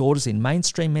dissociative disorders in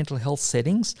mainstream mental health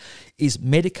settings is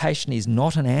medication is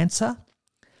not an answer.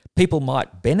 People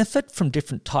might benefit from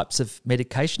different types of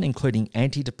medication, including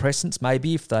antidepressants,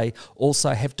 maybe if they also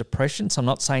have depression. So I'm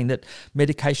not saying that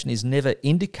medication is never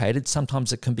indicated.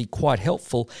 Sometimes it can be quite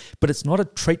helpful, but it's not a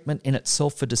treatment in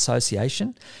itself for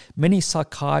dissociation. Many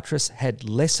psychiatrists had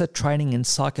lesser training in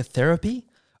psychotherapy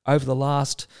over the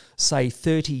last, say,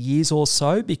 30 years or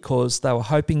so, because they were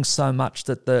hoping so much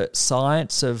that the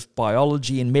science of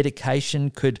biology and medication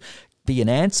could be an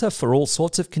answer for all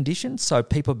sorts of conditions. So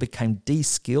people became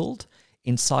de-skilled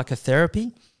in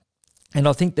psychotherapy. And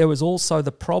I think there was also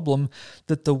the problem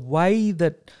that the way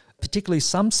that particularly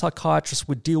some psychiatrists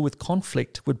would deal with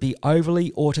conflict would be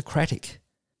overly autocratic.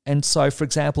 And so, for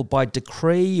example, by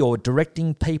decree or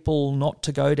directing people not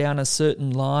to go down a certain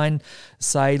line,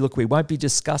 say, look, we won't be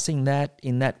discussing that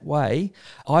in that way.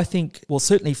 I think, well,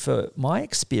 certainly from my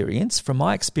experience,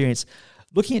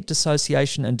 looking at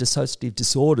dissociation and dissociative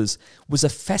disorders was a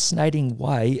fascinating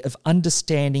way of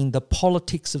understanding the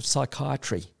politics of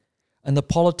psychiatry and the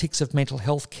politics of mental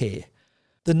health care.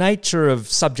 The nature of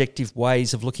subjective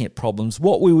ways of looking at problems,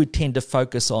 what we would tend to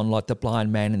focus on, like the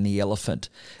blind man and the elephant,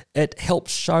 it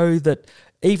helps show that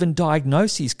even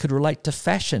diagnoses could relate to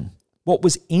fashion. What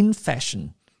was in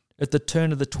fashion at the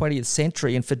turn of the 20th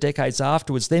century and for decades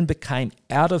afterwards then became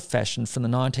out of fashion from the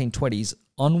 1920s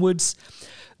onwards.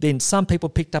 Then some people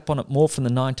picked up on it more from the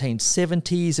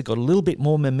 1970s. It got a little bit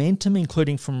more momentum,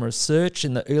 including from research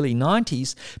in the early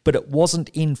 90s, but it wasn't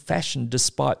in fashion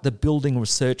despite the building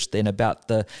research then about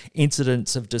the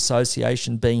incidence of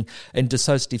dissociation being and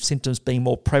dissociative symptoms being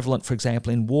more prevalent, for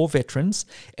example, in war veterans.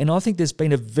 And I think there's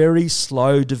been a very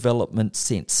slow development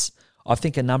since. I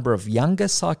think a number of younger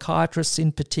psychiatrists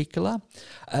in particular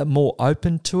are more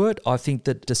open to it. I think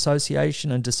that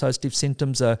dissociation and dissociative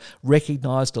symptoms are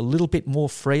recognised a little bit more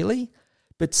freely,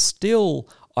 but still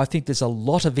I think there's a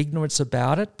lot of ignorance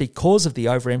about it because of the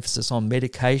overemphasis on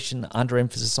medication,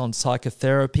 underemphasis on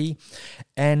psychotherapy.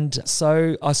 And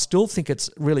so I still think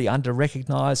it's really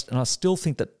under-recognised, and I still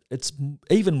think that it's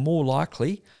even more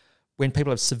likely when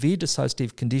people have severe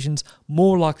dissociative conditions,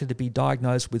 more likely to be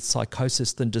diagnosed with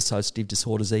psychosis than dissociative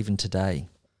disorders even today.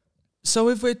 So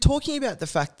if we're talking about the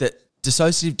fact that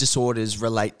dissociative disorders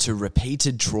relate to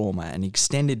repeated trauma and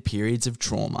extended periods of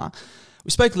trauma,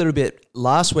 we spoke a little bit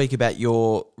last week about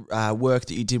your work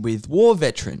that you did with war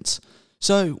veterans.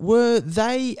 So were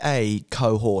they a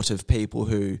cohort of people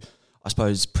who, I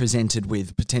suppose, presented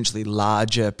with potentially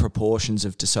larger proportions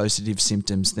of dissociative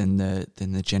symptoms than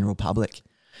the general public?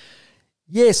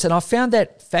 Yes, and I found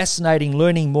that fascinating,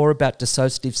 learning more about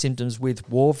dissociative symptoms with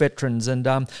war veterans. And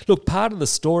look, part of the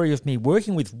story of me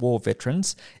working with war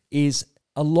veterans is,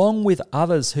 along with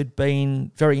others who'd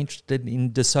been very interested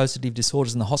in dissociative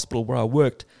disorders in the hospital where I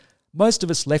worked, most of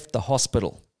us left the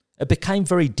hospital. It became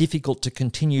very difficult to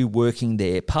continue working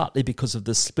there, partly because of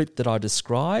the split that I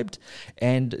described.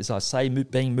 And as I say,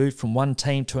 being moved from one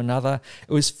team to another,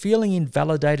 it was feeling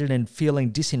invalidated and feeling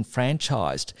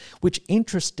disenfranchised, which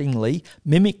interestingly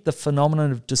mimicked the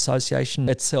phenomenon of dissociation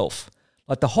itself.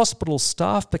 Like the hospital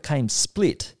staff became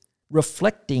split,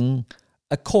 reflecting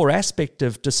a core aspect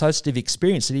of dissociative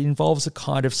experience. It involves a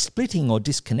kind of splitting or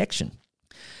disconnection.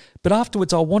 But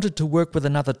afterwards, I wanted to work with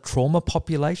another trauma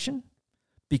population,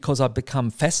 because I've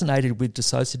become fascinated with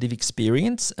dissociative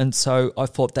experience, and so I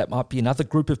thought that might be another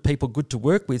group of people good to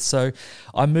work with. So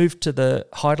I moved to the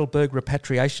Heidelberg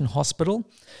Repatriation Hospital,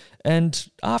 and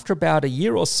after about a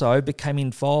year or so became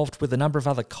involved with a number of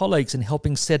other colleagues in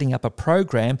helping setting up a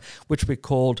program which we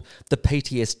called the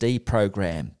PTSD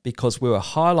program, because we were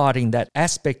highlighting that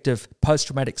aspect of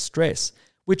post-traumatic stress,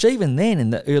 which even then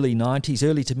in the early 90s,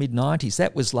 early to mid-90s,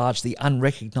 that was largely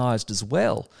unrecognised as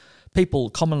well. People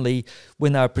commonly,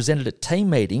 when they were presented at team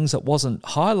meetings, it wasn't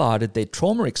highlighted their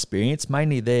trauma experience,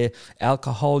 mainly their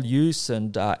alcohol use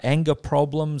and anger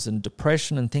problems and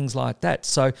depression and things like that.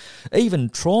 So even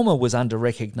trauma was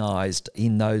under-recognised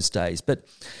in those days. But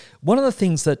one of the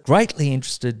things that greatly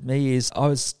interested me is I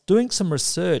was doing some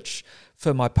research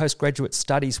for my postgraduate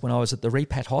studies when I was at the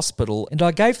Repat Hospital, and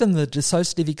I gave them the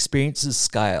Dissociative Experiences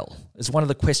Scale as one of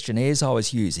the questionnaires I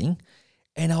was using,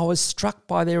 and I was struck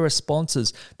by their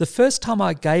responses. The first time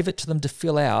I gave it to them to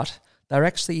fill out, they were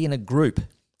actually in a group,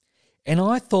 and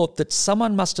I thought that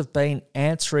someone must have been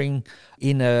answering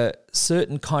in a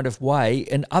certain kind of way,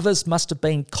 and others must have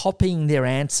been copying their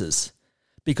answers,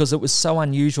 because it was so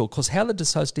unusual. Because how the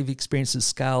Dissociative Experiences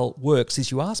Scale works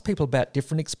is you ask people about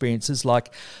different experiences,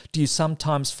 like do you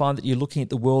sometimes find that you're looking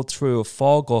at the world through a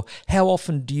fog, or how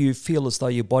often do you feel as though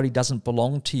your body doesn't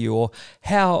belong to you, or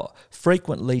how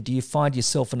frequently do you find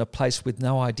yourself in a place with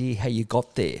no idea how you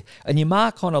got there. And you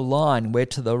mark on a line where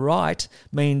to the right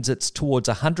means it's towards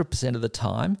 100% of the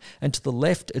time, and to the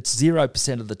left it's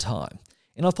 0% of the time.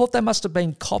 And I thought they must have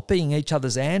been copying each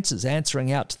other's answers,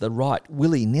 answering out to the right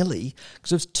willy-nilly,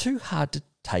 because it was too hard to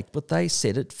take what they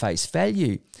said at face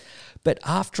value. But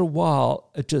after a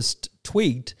while, it just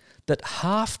twigged that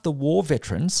half the war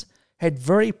veterans had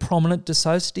very prominent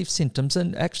dissociative symptoms.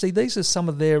 And actually, these are some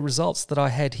of their results that I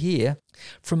had here.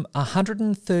 From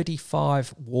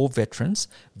 135 war veterans,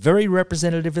 very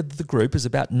representative of the group, as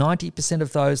about 90%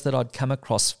 of those that I'd come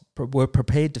across were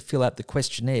prepared to fill out the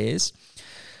questionnaires.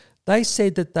 They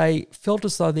said that they felt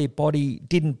as though their body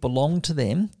didn't belong to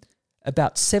them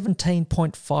about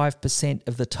 17.5%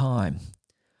 of the time.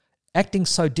 Acting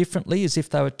so differently as if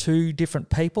they were two different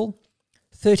people,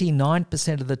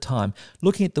 39% of the time.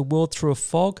 Looking at the world through a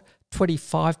fog,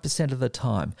 25% of the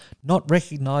time. Not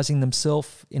recognising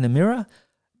themselves in a mirror,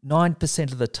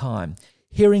 9% of the time.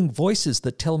 Hearing voices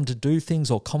that tell them to do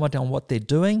things or comment on what they're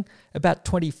doing, about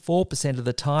 24% of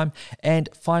the time, and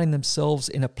finding themselves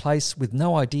in a place with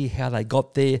no idea how they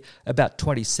got there, about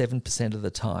 27% of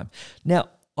the time. Now,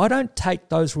 I don't take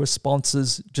those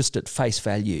responses just at face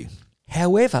value.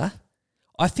 However,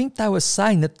 I think they were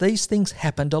saying that these things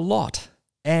happened a lot.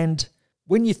 And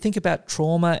when you think about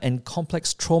trauma and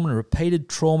complex trauma and repeated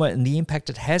trauma and the impact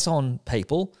it has on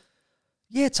people,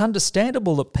 yeah, it's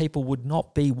understandable that people would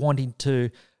not be wanting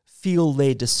to feel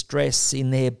their distress in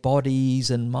their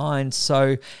bodies and minds.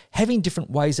 So having different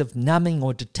ways of numbing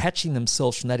or detaching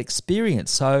themselves from that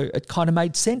experience. So it kind of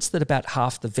made sense that about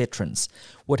half the veterans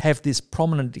would have this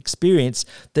prominent experience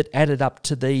that added up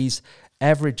to these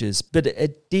averages. But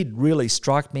it did really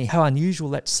strike me how unusual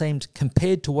that seemed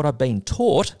compared to what I've been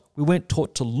taught. We weren't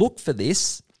taught to look for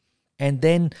this. And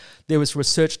then there was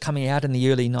research coming out in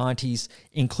the early 90s,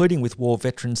 including with war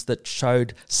veterans, that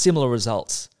showed similar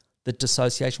results, that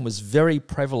dissociation was very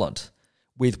prevalent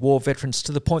with war veterans,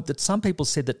 to the point that some people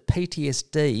said that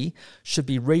PTSD should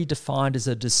be redefined as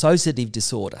a dissociative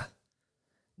disorder.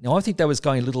 Now, I think that was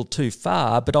going a little too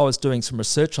far, but I was doing some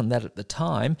research on that at the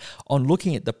time, on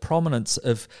looking at the prominence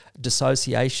of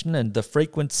dissociation and the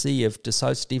frequency of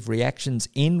dissociative reactions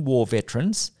in war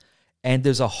veterans. And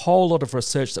there's a whole lot of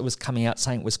research that was coming out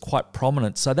saying it was quite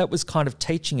prominent. So that was kind of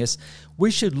teaching us we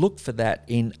should look for that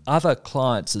in other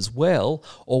clients as well,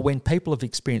 or when people have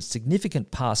experienced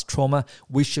significant past trauma,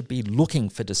 we should be looking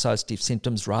for dissociative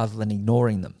symptoms rather than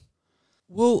ignoring them.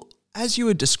 Well, as you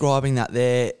were describing that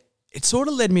there, it sort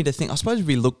of led me to think, I suppose if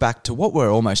we look back to what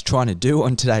we're almost trying to do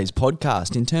on today's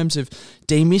podcast in terms of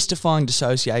demystifying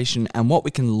dissociation and what we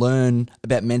can learn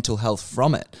about mental health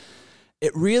from it.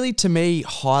 It really, to me,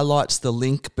 highlights the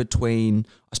link between,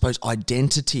 I suppose,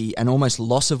 identity and almost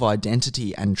loss of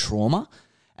identity and trauma.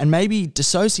 And maybe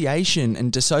dissociation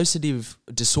and dissociative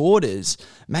disorders,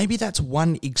 maybe that's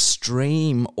one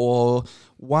extreme or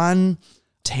one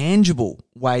tangible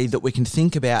way that we can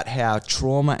think about how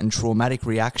trauma and traumatic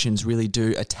reactions really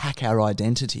do attack our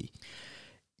identity.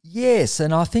 Yes,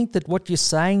 and I think that what you're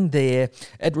saying there,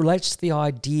 it relates to the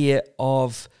idea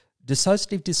of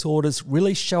dissociative disorders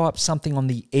really show up something on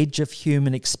the edge of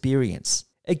human experience.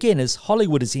 Again, as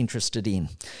Hollywood is interested in,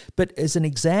 but as an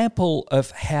example of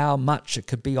how much it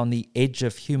could be on the edge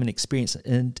of human experience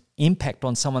and impact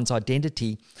on someone's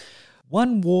identity,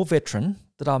 one war veteran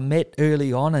that I met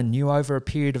early on and knew over a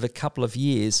period of a couple of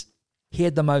years, he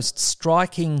had the most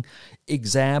striking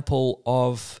example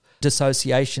of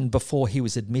dissociation before he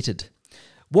was admitted.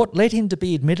 What led him to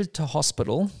be admitted to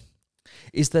hospital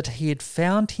is that he had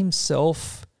found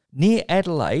himself near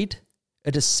Adelaide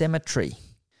at a cemetery,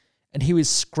 and he was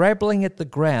scrabbling at the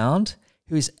ground.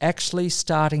 He was actually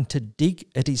starting to dig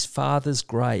at his father's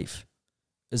grave,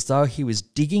 as though he was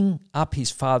digging up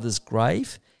his father's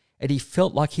grave, and he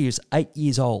felt like he was 8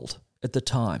 years old at the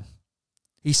time.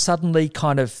 He suddenly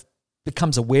kind of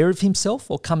becomes aware of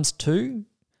himself or comes to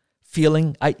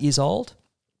feeling 8 years old.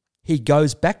 He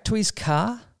goes back to his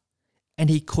car and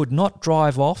he could not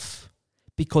drive off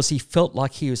because he felt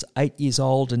like he was 8 years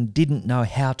old and didn't know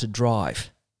how to drive.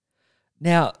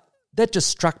 Now, that just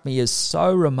struck me as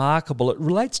so remarkable. It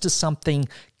relates to something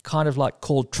kind of like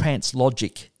called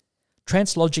translogic.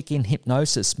 Translogic in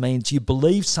hypnosis means you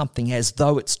believe something as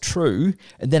though it's true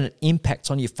and then it impacts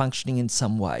on your functioning in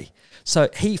some way. So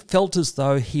he felt as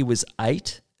though he was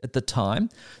 8 at the time,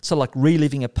 so like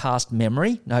reliving a past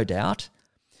memory, no doubt.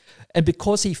 And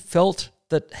because he felt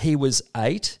that he was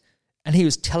 8 and he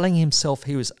was telling himself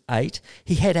he was 8,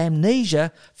 he had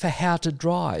amnesia for how to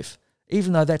drive,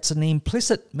 even though that's an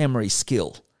implicit memory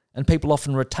skill. And people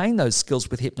often retain those skills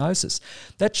with hypnosis.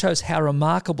 That shows how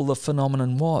remarkable the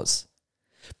phenomenon was.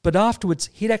 But afterwards,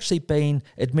 he'd actually been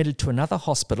admitted to another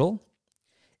hospital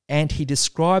and he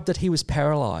described that he was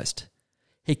paralysed.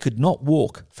 He could not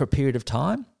walk for a period of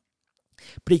time,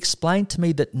 but he explained to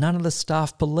me that none of the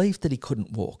staff believed that he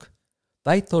couldn't walk.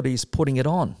 They thought he was putting it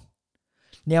on.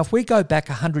 Now, if we go back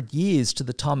 100 years to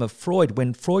the time of Freud,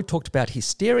 when Freud talked about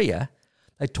hysteria,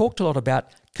 they talked a lot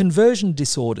about conversion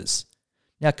disorders.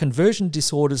 Now, conversion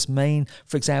disorders mean,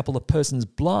 for example, a person's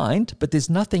blind, but there's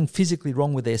nothing physically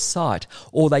wrong with their sight,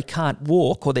 or they can't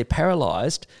walk, or they're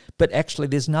paralysed, but actually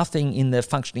there's nothing in the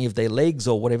functioning of their legs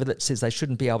or whatever that says they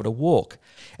shouldn't be able to walk.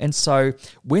 And so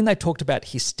when they talked about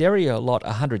hysteria a lot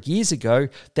 100 years ago,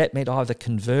 that meant either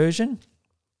conversion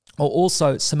or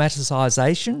also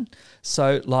somaticization,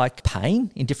 so like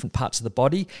pain in different parts of the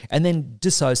body, and then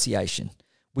dissociation,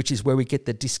 which is where we get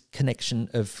the disconnection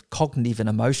of cognitive and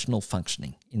emotional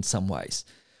functioning in some ways.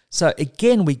 So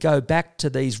again, we go back to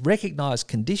these recognised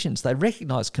conditions. They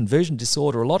recognised conversion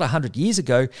disorder a lot 100 years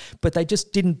ago, but they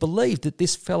just didn't believe that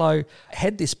this fellow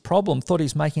had this problem, thought he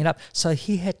was making it up, so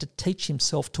he had to teach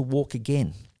himself to walk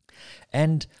again.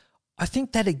 And I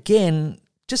think that again,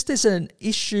 just there's an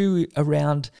issue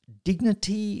around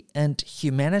dignity and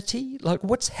humanity. Like,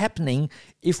 what's happening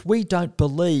if we don't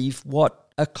believe what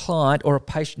a client or a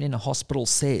patient in a hospital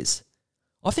says?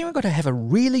 I think we've got to have a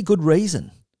really good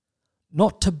reason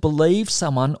not to believe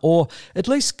someone, or at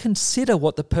least consider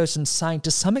what the person's saying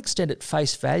to some extent at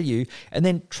face value, and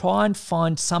then try and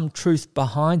find some truth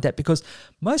behind that, because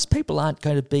most people aren't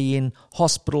going to be in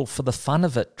hospital for the fun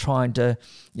of it, trying to,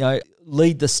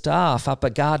 lead the staff up a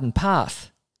garden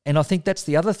path. And I think that's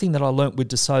the other thing that I learnt with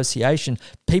dissociation.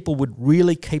 People would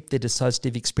really keep their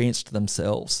dissociative experience to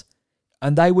themselves.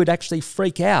 And they would actually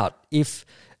freak out if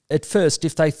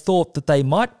they thought that they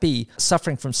might be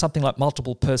suffering from something like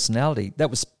multiple personality. That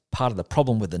was part of the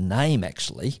problem with the name,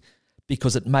 actually,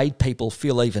 because it made people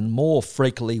feel even more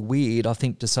freakily weird. I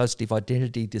think dissociative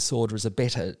identity disorder is a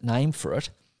better name for it.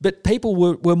 But people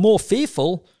were more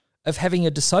fearful of having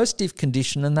a dissociative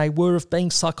condition than they were of being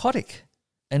psychotic.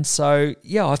 And so,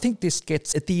 I think this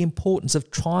gets at the importance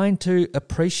of trying to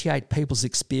appreciate people's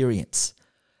experience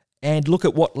and look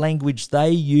at what language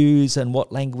they use and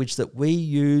what language that we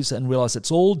use, and realise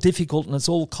it's all difficult and it's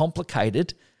all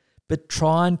complicated, but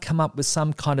try and come up with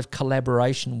some kind of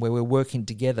collaboration where we're working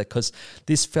together, because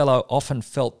this fellow often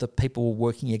felt that people were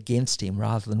working against him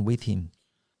rather than with him.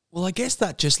 Well, I guess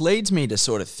that just leads me to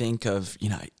sort of think of,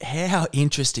 how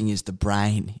interesting is the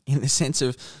brain, in the sense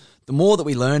of the more that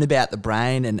we learn about the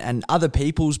brain and other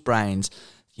people's brains,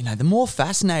 the more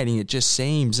fascinating it just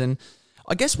seems. And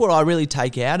I guess what I really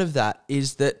take out of that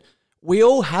is that we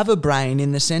all have a brain,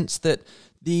 in the sense that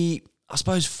the,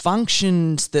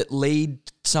 functions that lead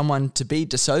someone to be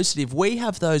dissociative, we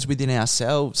have those within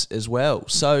ourselves as well.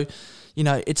 So,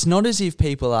 it's not as if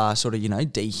people are sort of,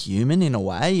 dehuman in a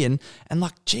way. And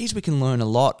we can learn a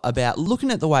lot about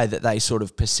looking at the way that they sort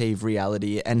of perceive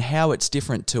reality and how it's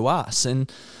different to us.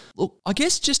 And look, I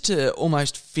guess just to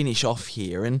almost finish off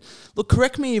here, and look,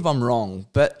 correct me if I'm wrong,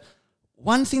 but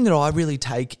one thing that I really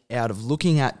take out of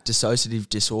looking at dissociative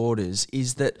disorders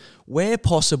is that where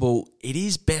possible, it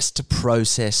is best to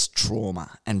process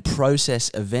trauma and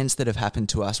process events that have happened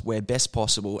to us where best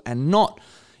possible, and not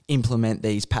implement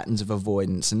these patterns of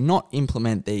avoidance and not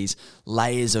implement these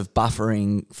layers of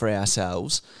buffering for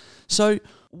ourselves. So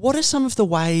what are some of the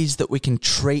ways that we can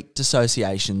treat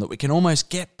dissociation, that we can almost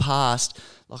get past?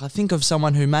 Like, I think of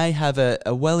someone who may have a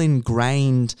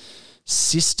well-ingrained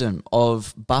system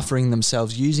of buffering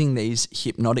themselves using these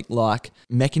hypnotic-like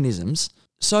mechanisms.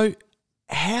 So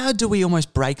how do we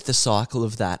almost break the cycle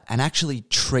of that and actually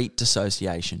treat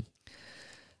dissociation?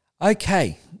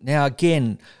 Okay, now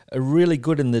again, a really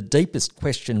good and the deepest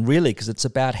question really, because it's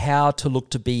about how to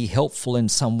look to be helpful in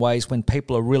some ways when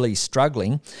people are really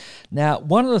struggling. Now,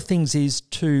 one of the things is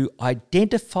to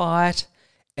identify it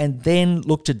and then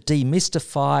look to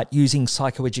demystify it using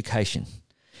psychoeducation.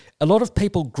 A lot of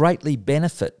people greatly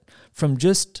benefit from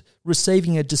just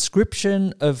receiving a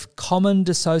description of common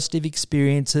dissociative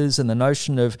experiences and the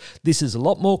notion of this is a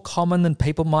lot more common than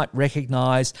people might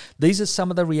recognize. These are some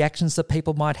of the reactions that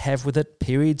people might have with it: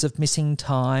 periods of missing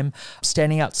time,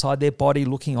 standing outside their body,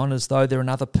 looking on as though they're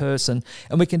another person.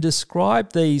 And we can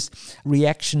describe these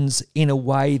reactions in a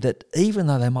way that, even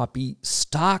though they might be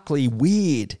starkly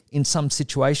weird in some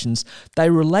situations,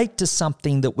 they relate to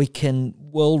something that we can,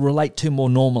 relate to more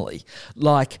normally,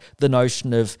 like the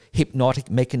notion of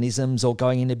hypnotic mechanisms or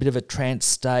going in a bit of a trance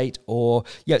state or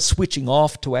switching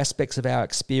off to aspects of our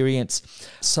experience.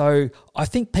 So I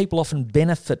think people often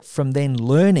benefit from then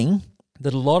learning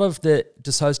that a lot of the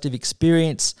dissociative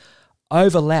experience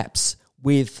overlaps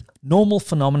with normal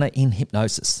phenomena in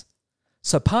hypnosis.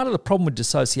 So part of the problem with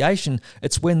dissociation,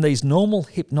 it's when these normal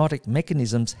hypnotic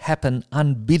mechanisms happen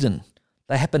unbidden.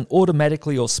 They happen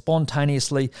automatically or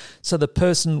spontaneously, so the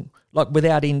person,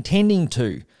 without intending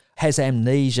to, has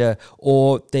amnesia,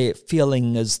 or they're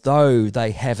feeling as though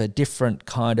they have a different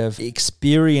kind of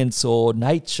experience or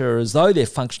nature, as though they're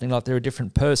functioning like they're a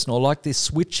different person, or like this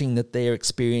switching that they're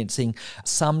experiencing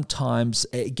sometimes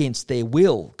against their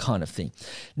will kind of thing.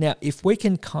 Now, if we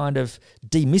can kind of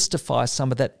demystify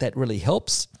some of that, that really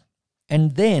helps.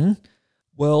 And then,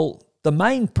 the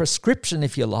main prescription,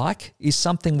 if you like, is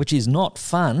something which is not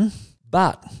fun,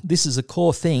 but this is a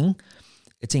core thing.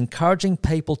 It's encouraging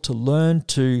people to learn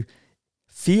to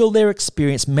feel their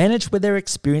experience, manage with their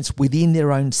experience within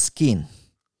their own skin.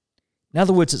 In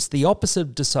other words, it's the opposite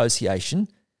of dissociation.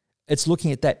 It's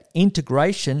looking at that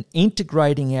integration,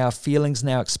 integrating our feelings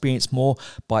and our experience more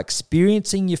by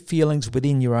experiencing your feelings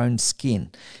within your own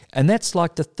skin. And that's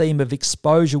like the theme of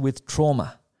exposure with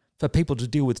trauma. For people to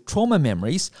deal with trauma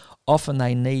memories, often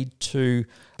they need to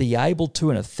be able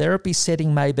to, in a therapy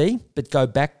setting maybe, but go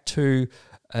back to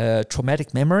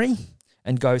traumatic memory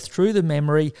and go through the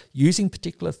memory using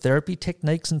particular therapy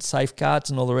techniques and safeguards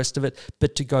and all the rest of it,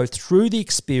 but to go through the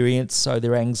experience so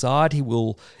their anxiety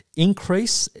will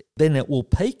increase, then it will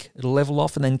peak, it'll level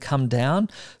off and then come down.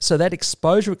 So that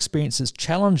exposure experience is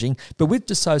challenging, but with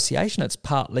dissociation, it's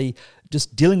partly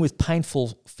just dealing with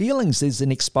painful feelings is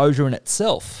an exposure in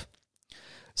itself.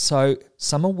 So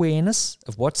some awareness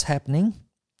of what's happening,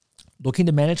 looking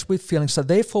to manage with feelings. So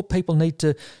therefore, people need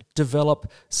to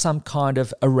develop some kind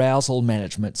of arousal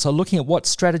management. So looking at what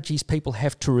strategies people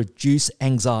have to reduce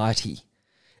anxiety.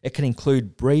 It can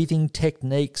include breathing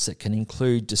techniques. It can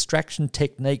include distraction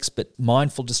techniques, but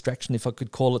mindful distraction, if I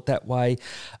could call it that way.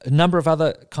 A number of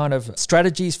other kind of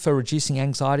strategies for reducing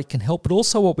anxiety can help, but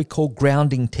also what we call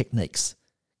grounding techniques.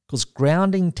 Because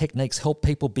grounding techniques help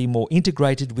people be more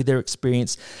integrated with their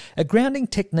experience. A grounding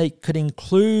technique could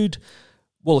include,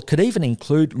 it could even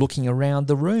include looking around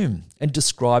the room and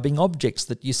describing objects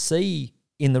that you see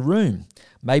in the room,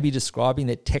 maybe describing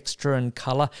their texture and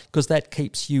colour, because that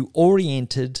keeps you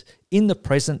oriented in the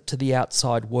present to the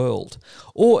outside world.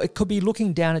 Or it could be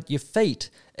looking down at your feet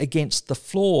against the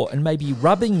floor and maybe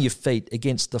rubbing your feet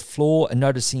against the floor and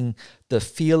noticing the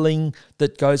feeling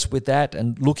that goes with that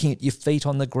and looking at your feet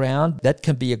on the ground. That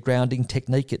can be a grounding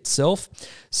technique itself.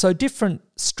 So different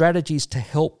strategies to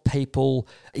help people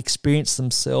experience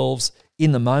themselves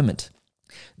in the moment.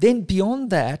 Then beyond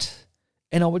that,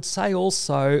 and I would say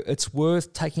also it's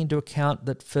worth taking into account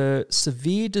that for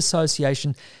severe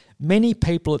dissociation, many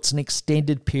people it's an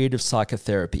extended period of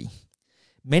psychotherapy.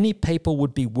 Many people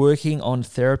would be working on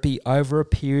therapy over a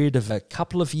period of a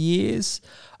couple of years.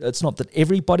 It's not that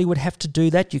everybody would have to do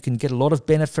that. You can get a lot of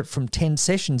benefit from 10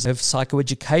 sessions of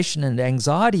psychoeducation and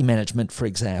anxiety management, for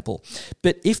example.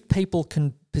 But if people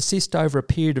can persist over a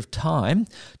period of time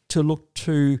to look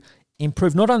to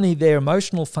improve not only their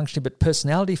emotional functioning but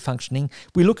personality functioning,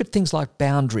 we look at things like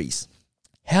boundaries.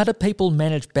 How do people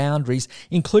manage boundaries,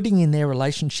 including in their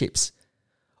relationships?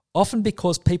 Often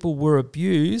because people were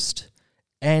abused,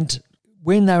 and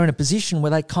when they're in a position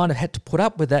where they kind of had to put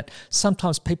up with that,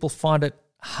 sometimes people find it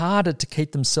harder to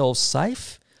keep themselves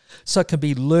safe. So it can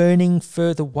be learning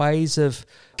further ways of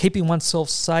keeping oneself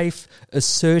safe,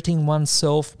 asserting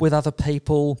oneself with other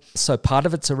people. So part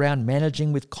of it's around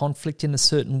managing with conflict in a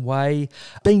certain way,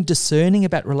 being discerning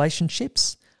about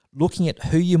relationships, looking at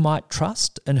who you might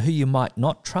trust and who you might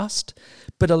not trust,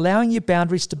 but allowing your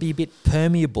boundaries to be a bit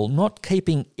permeable, not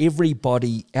keeping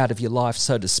everybody out of your life,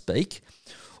 so to speak,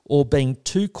 or being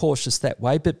too cautious that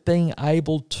way, but being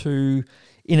able to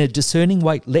in a discerning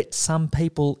way, let some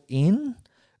people in,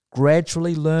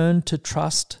 gradually learn to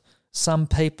trust some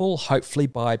people, hopefully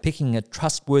by picking a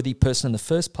trustworthy person in the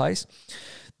first place.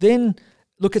 Then,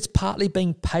 look, it's partly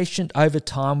being patient over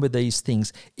time with these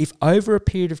things. If over a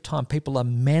period of time people are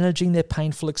managing their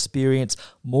painful experience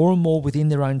more and more within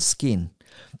their own skin,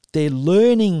 they're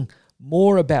learning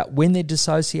more about when they're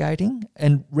dissociating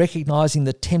and recognizing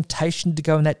the temptation to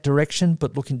go in that direction,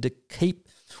 but looking to keep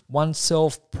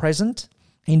oneself present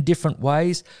in different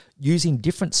ways, using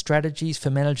different strategies for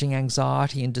managing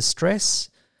anxiety and distress,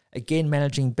 again,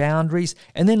 managing boundaries,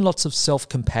 and then lots of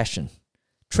self-compassion,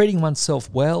 treating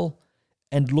oneself well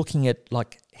and looking at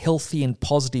like healthy and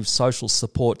positive social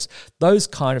supports. Those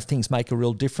kind of things make a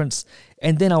real difference.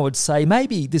 And then I would say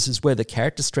maybe this is where the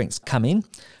character strengths come in,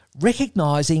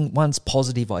 recognizing one's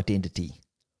positive identity,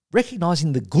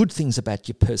 recognizing the good things about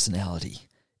your personality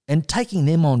and taking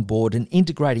them on board and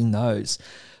integrating those.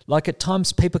 Like at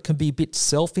times people can be a bit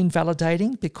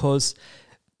self-invalidating because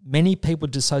many people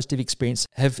with dissociative experience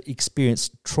have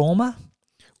experienced trauma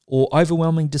or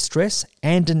overwhelming distress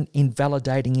and an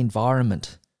invalidating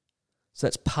environment. So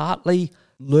that's partly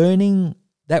learning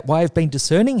that way of being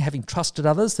discerning, having trusted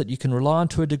others that you can rely on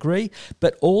to a degree,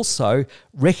 but also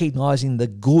recognizing the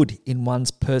good in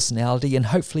one's personality and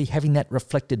hopefully having that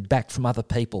reflected back from other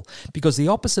people. Because the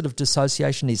opposite of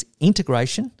dissociation is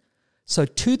integration. So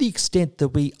to the extent that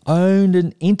we own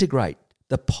and integrate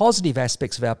the positive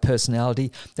aspects of our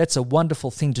personality, that's a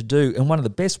wonderful thing to do. And one of the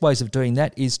best ways of doing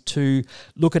that is to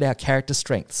look at our character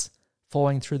strengths,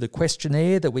 following through the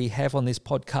questionnaire that we have on this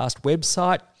podcast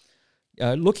website,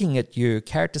 looking at your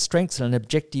character strengths in an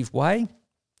objective way,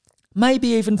 maybe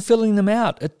even filling them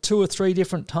out at 2 or 3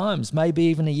 different times, maybe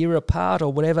even a year apart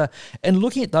or whatever, and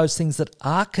looking at those things that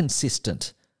are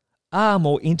consistent, are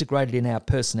more integrated in our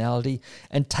personality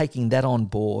and taking that on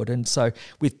board. And so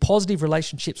with positive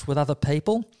relationships with other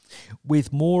people,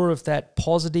 with more of that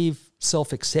positive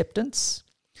self-acceptance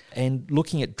and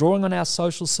looking at drawing on our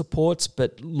social supports,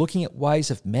 but looking at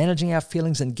ways of managing our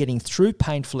feelings and getting through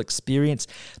painful experience,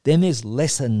 then there's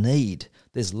lesser need.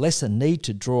 There's lesser need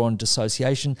to draw on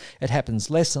dissociation. It happens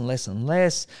less and less and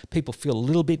less. People feel a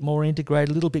little bit more integrated,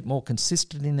 a little bit more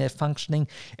consistent in their functioning.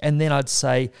 And then I'd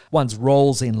say one's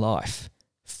roles in life,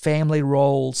 family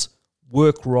roles,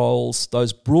 work roles,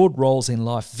 those broad roles in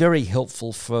life, very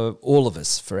helpful for all of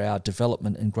us, for our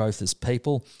development and growth as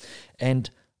people. And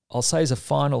I'll say as a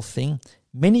final thing,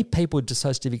 many people with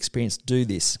dissociative experience do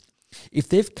this. If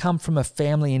they've come from a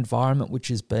family environment which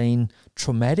has been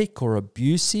traumatic or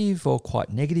abusive or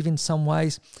quite negative in some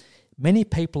ways, many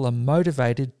people are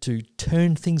motivated to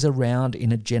turn things around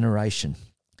in a generation.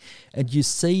 And you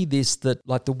see this, that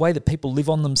like the way that people live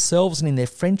on themselves and in their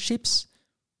friendships,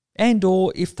 and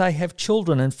or if they have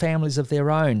children and families of their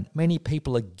own, many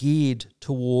people are geared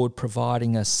toward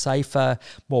providing a safer,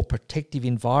 more protective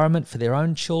environment for their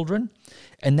own children.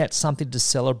 And that's something to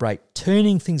celebrate,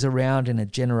 turning things around in a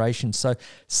generation. So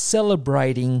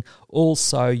celebrating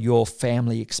also your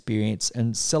family experience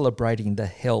and celebrating the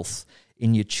health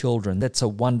in your children. That's a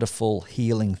wonderful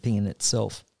healing thing in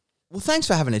itself. Well, thanks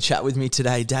for having a chat with me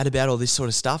today, Dad, about all this sort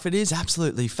of stuff. It is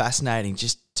absolutely fascinating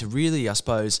just to really, I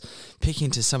suppose, pick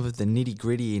into some of the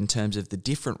nitty-gritty in terms of the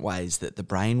different ways that the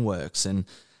brain works and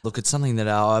look at something that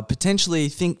I potentially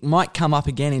think might come up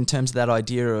again in terms of that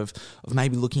idea of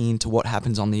maybe looking into what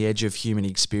happens on the edge of human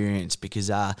experience because,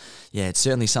 it's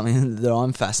certainly something that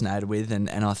I'm fascinated with and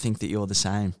I think that you're the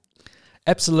same.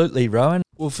 Absolutely, Rowan.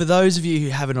 Well, for those of you who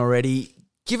haven't already,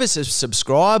 give us a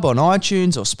subscribe on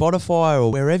iTunes or Spotify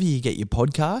or wherever you get your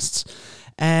podcasts.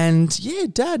 And yeah,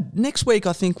 Dad, next week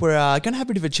I think we're going to have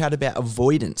a bit of a chat about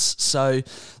avoidance. So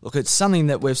look, it's something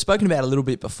that we've spoken about a little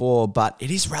bit before, but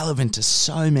it is relevant to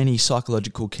so many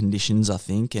psychological conditions, I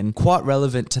think, and quite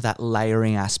relevant to that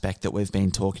layering aspect that we've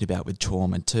been talking about with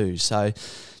trauma too. So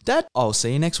Dad, I'll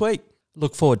see you next week.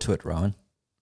 Look forward to it, Rowan.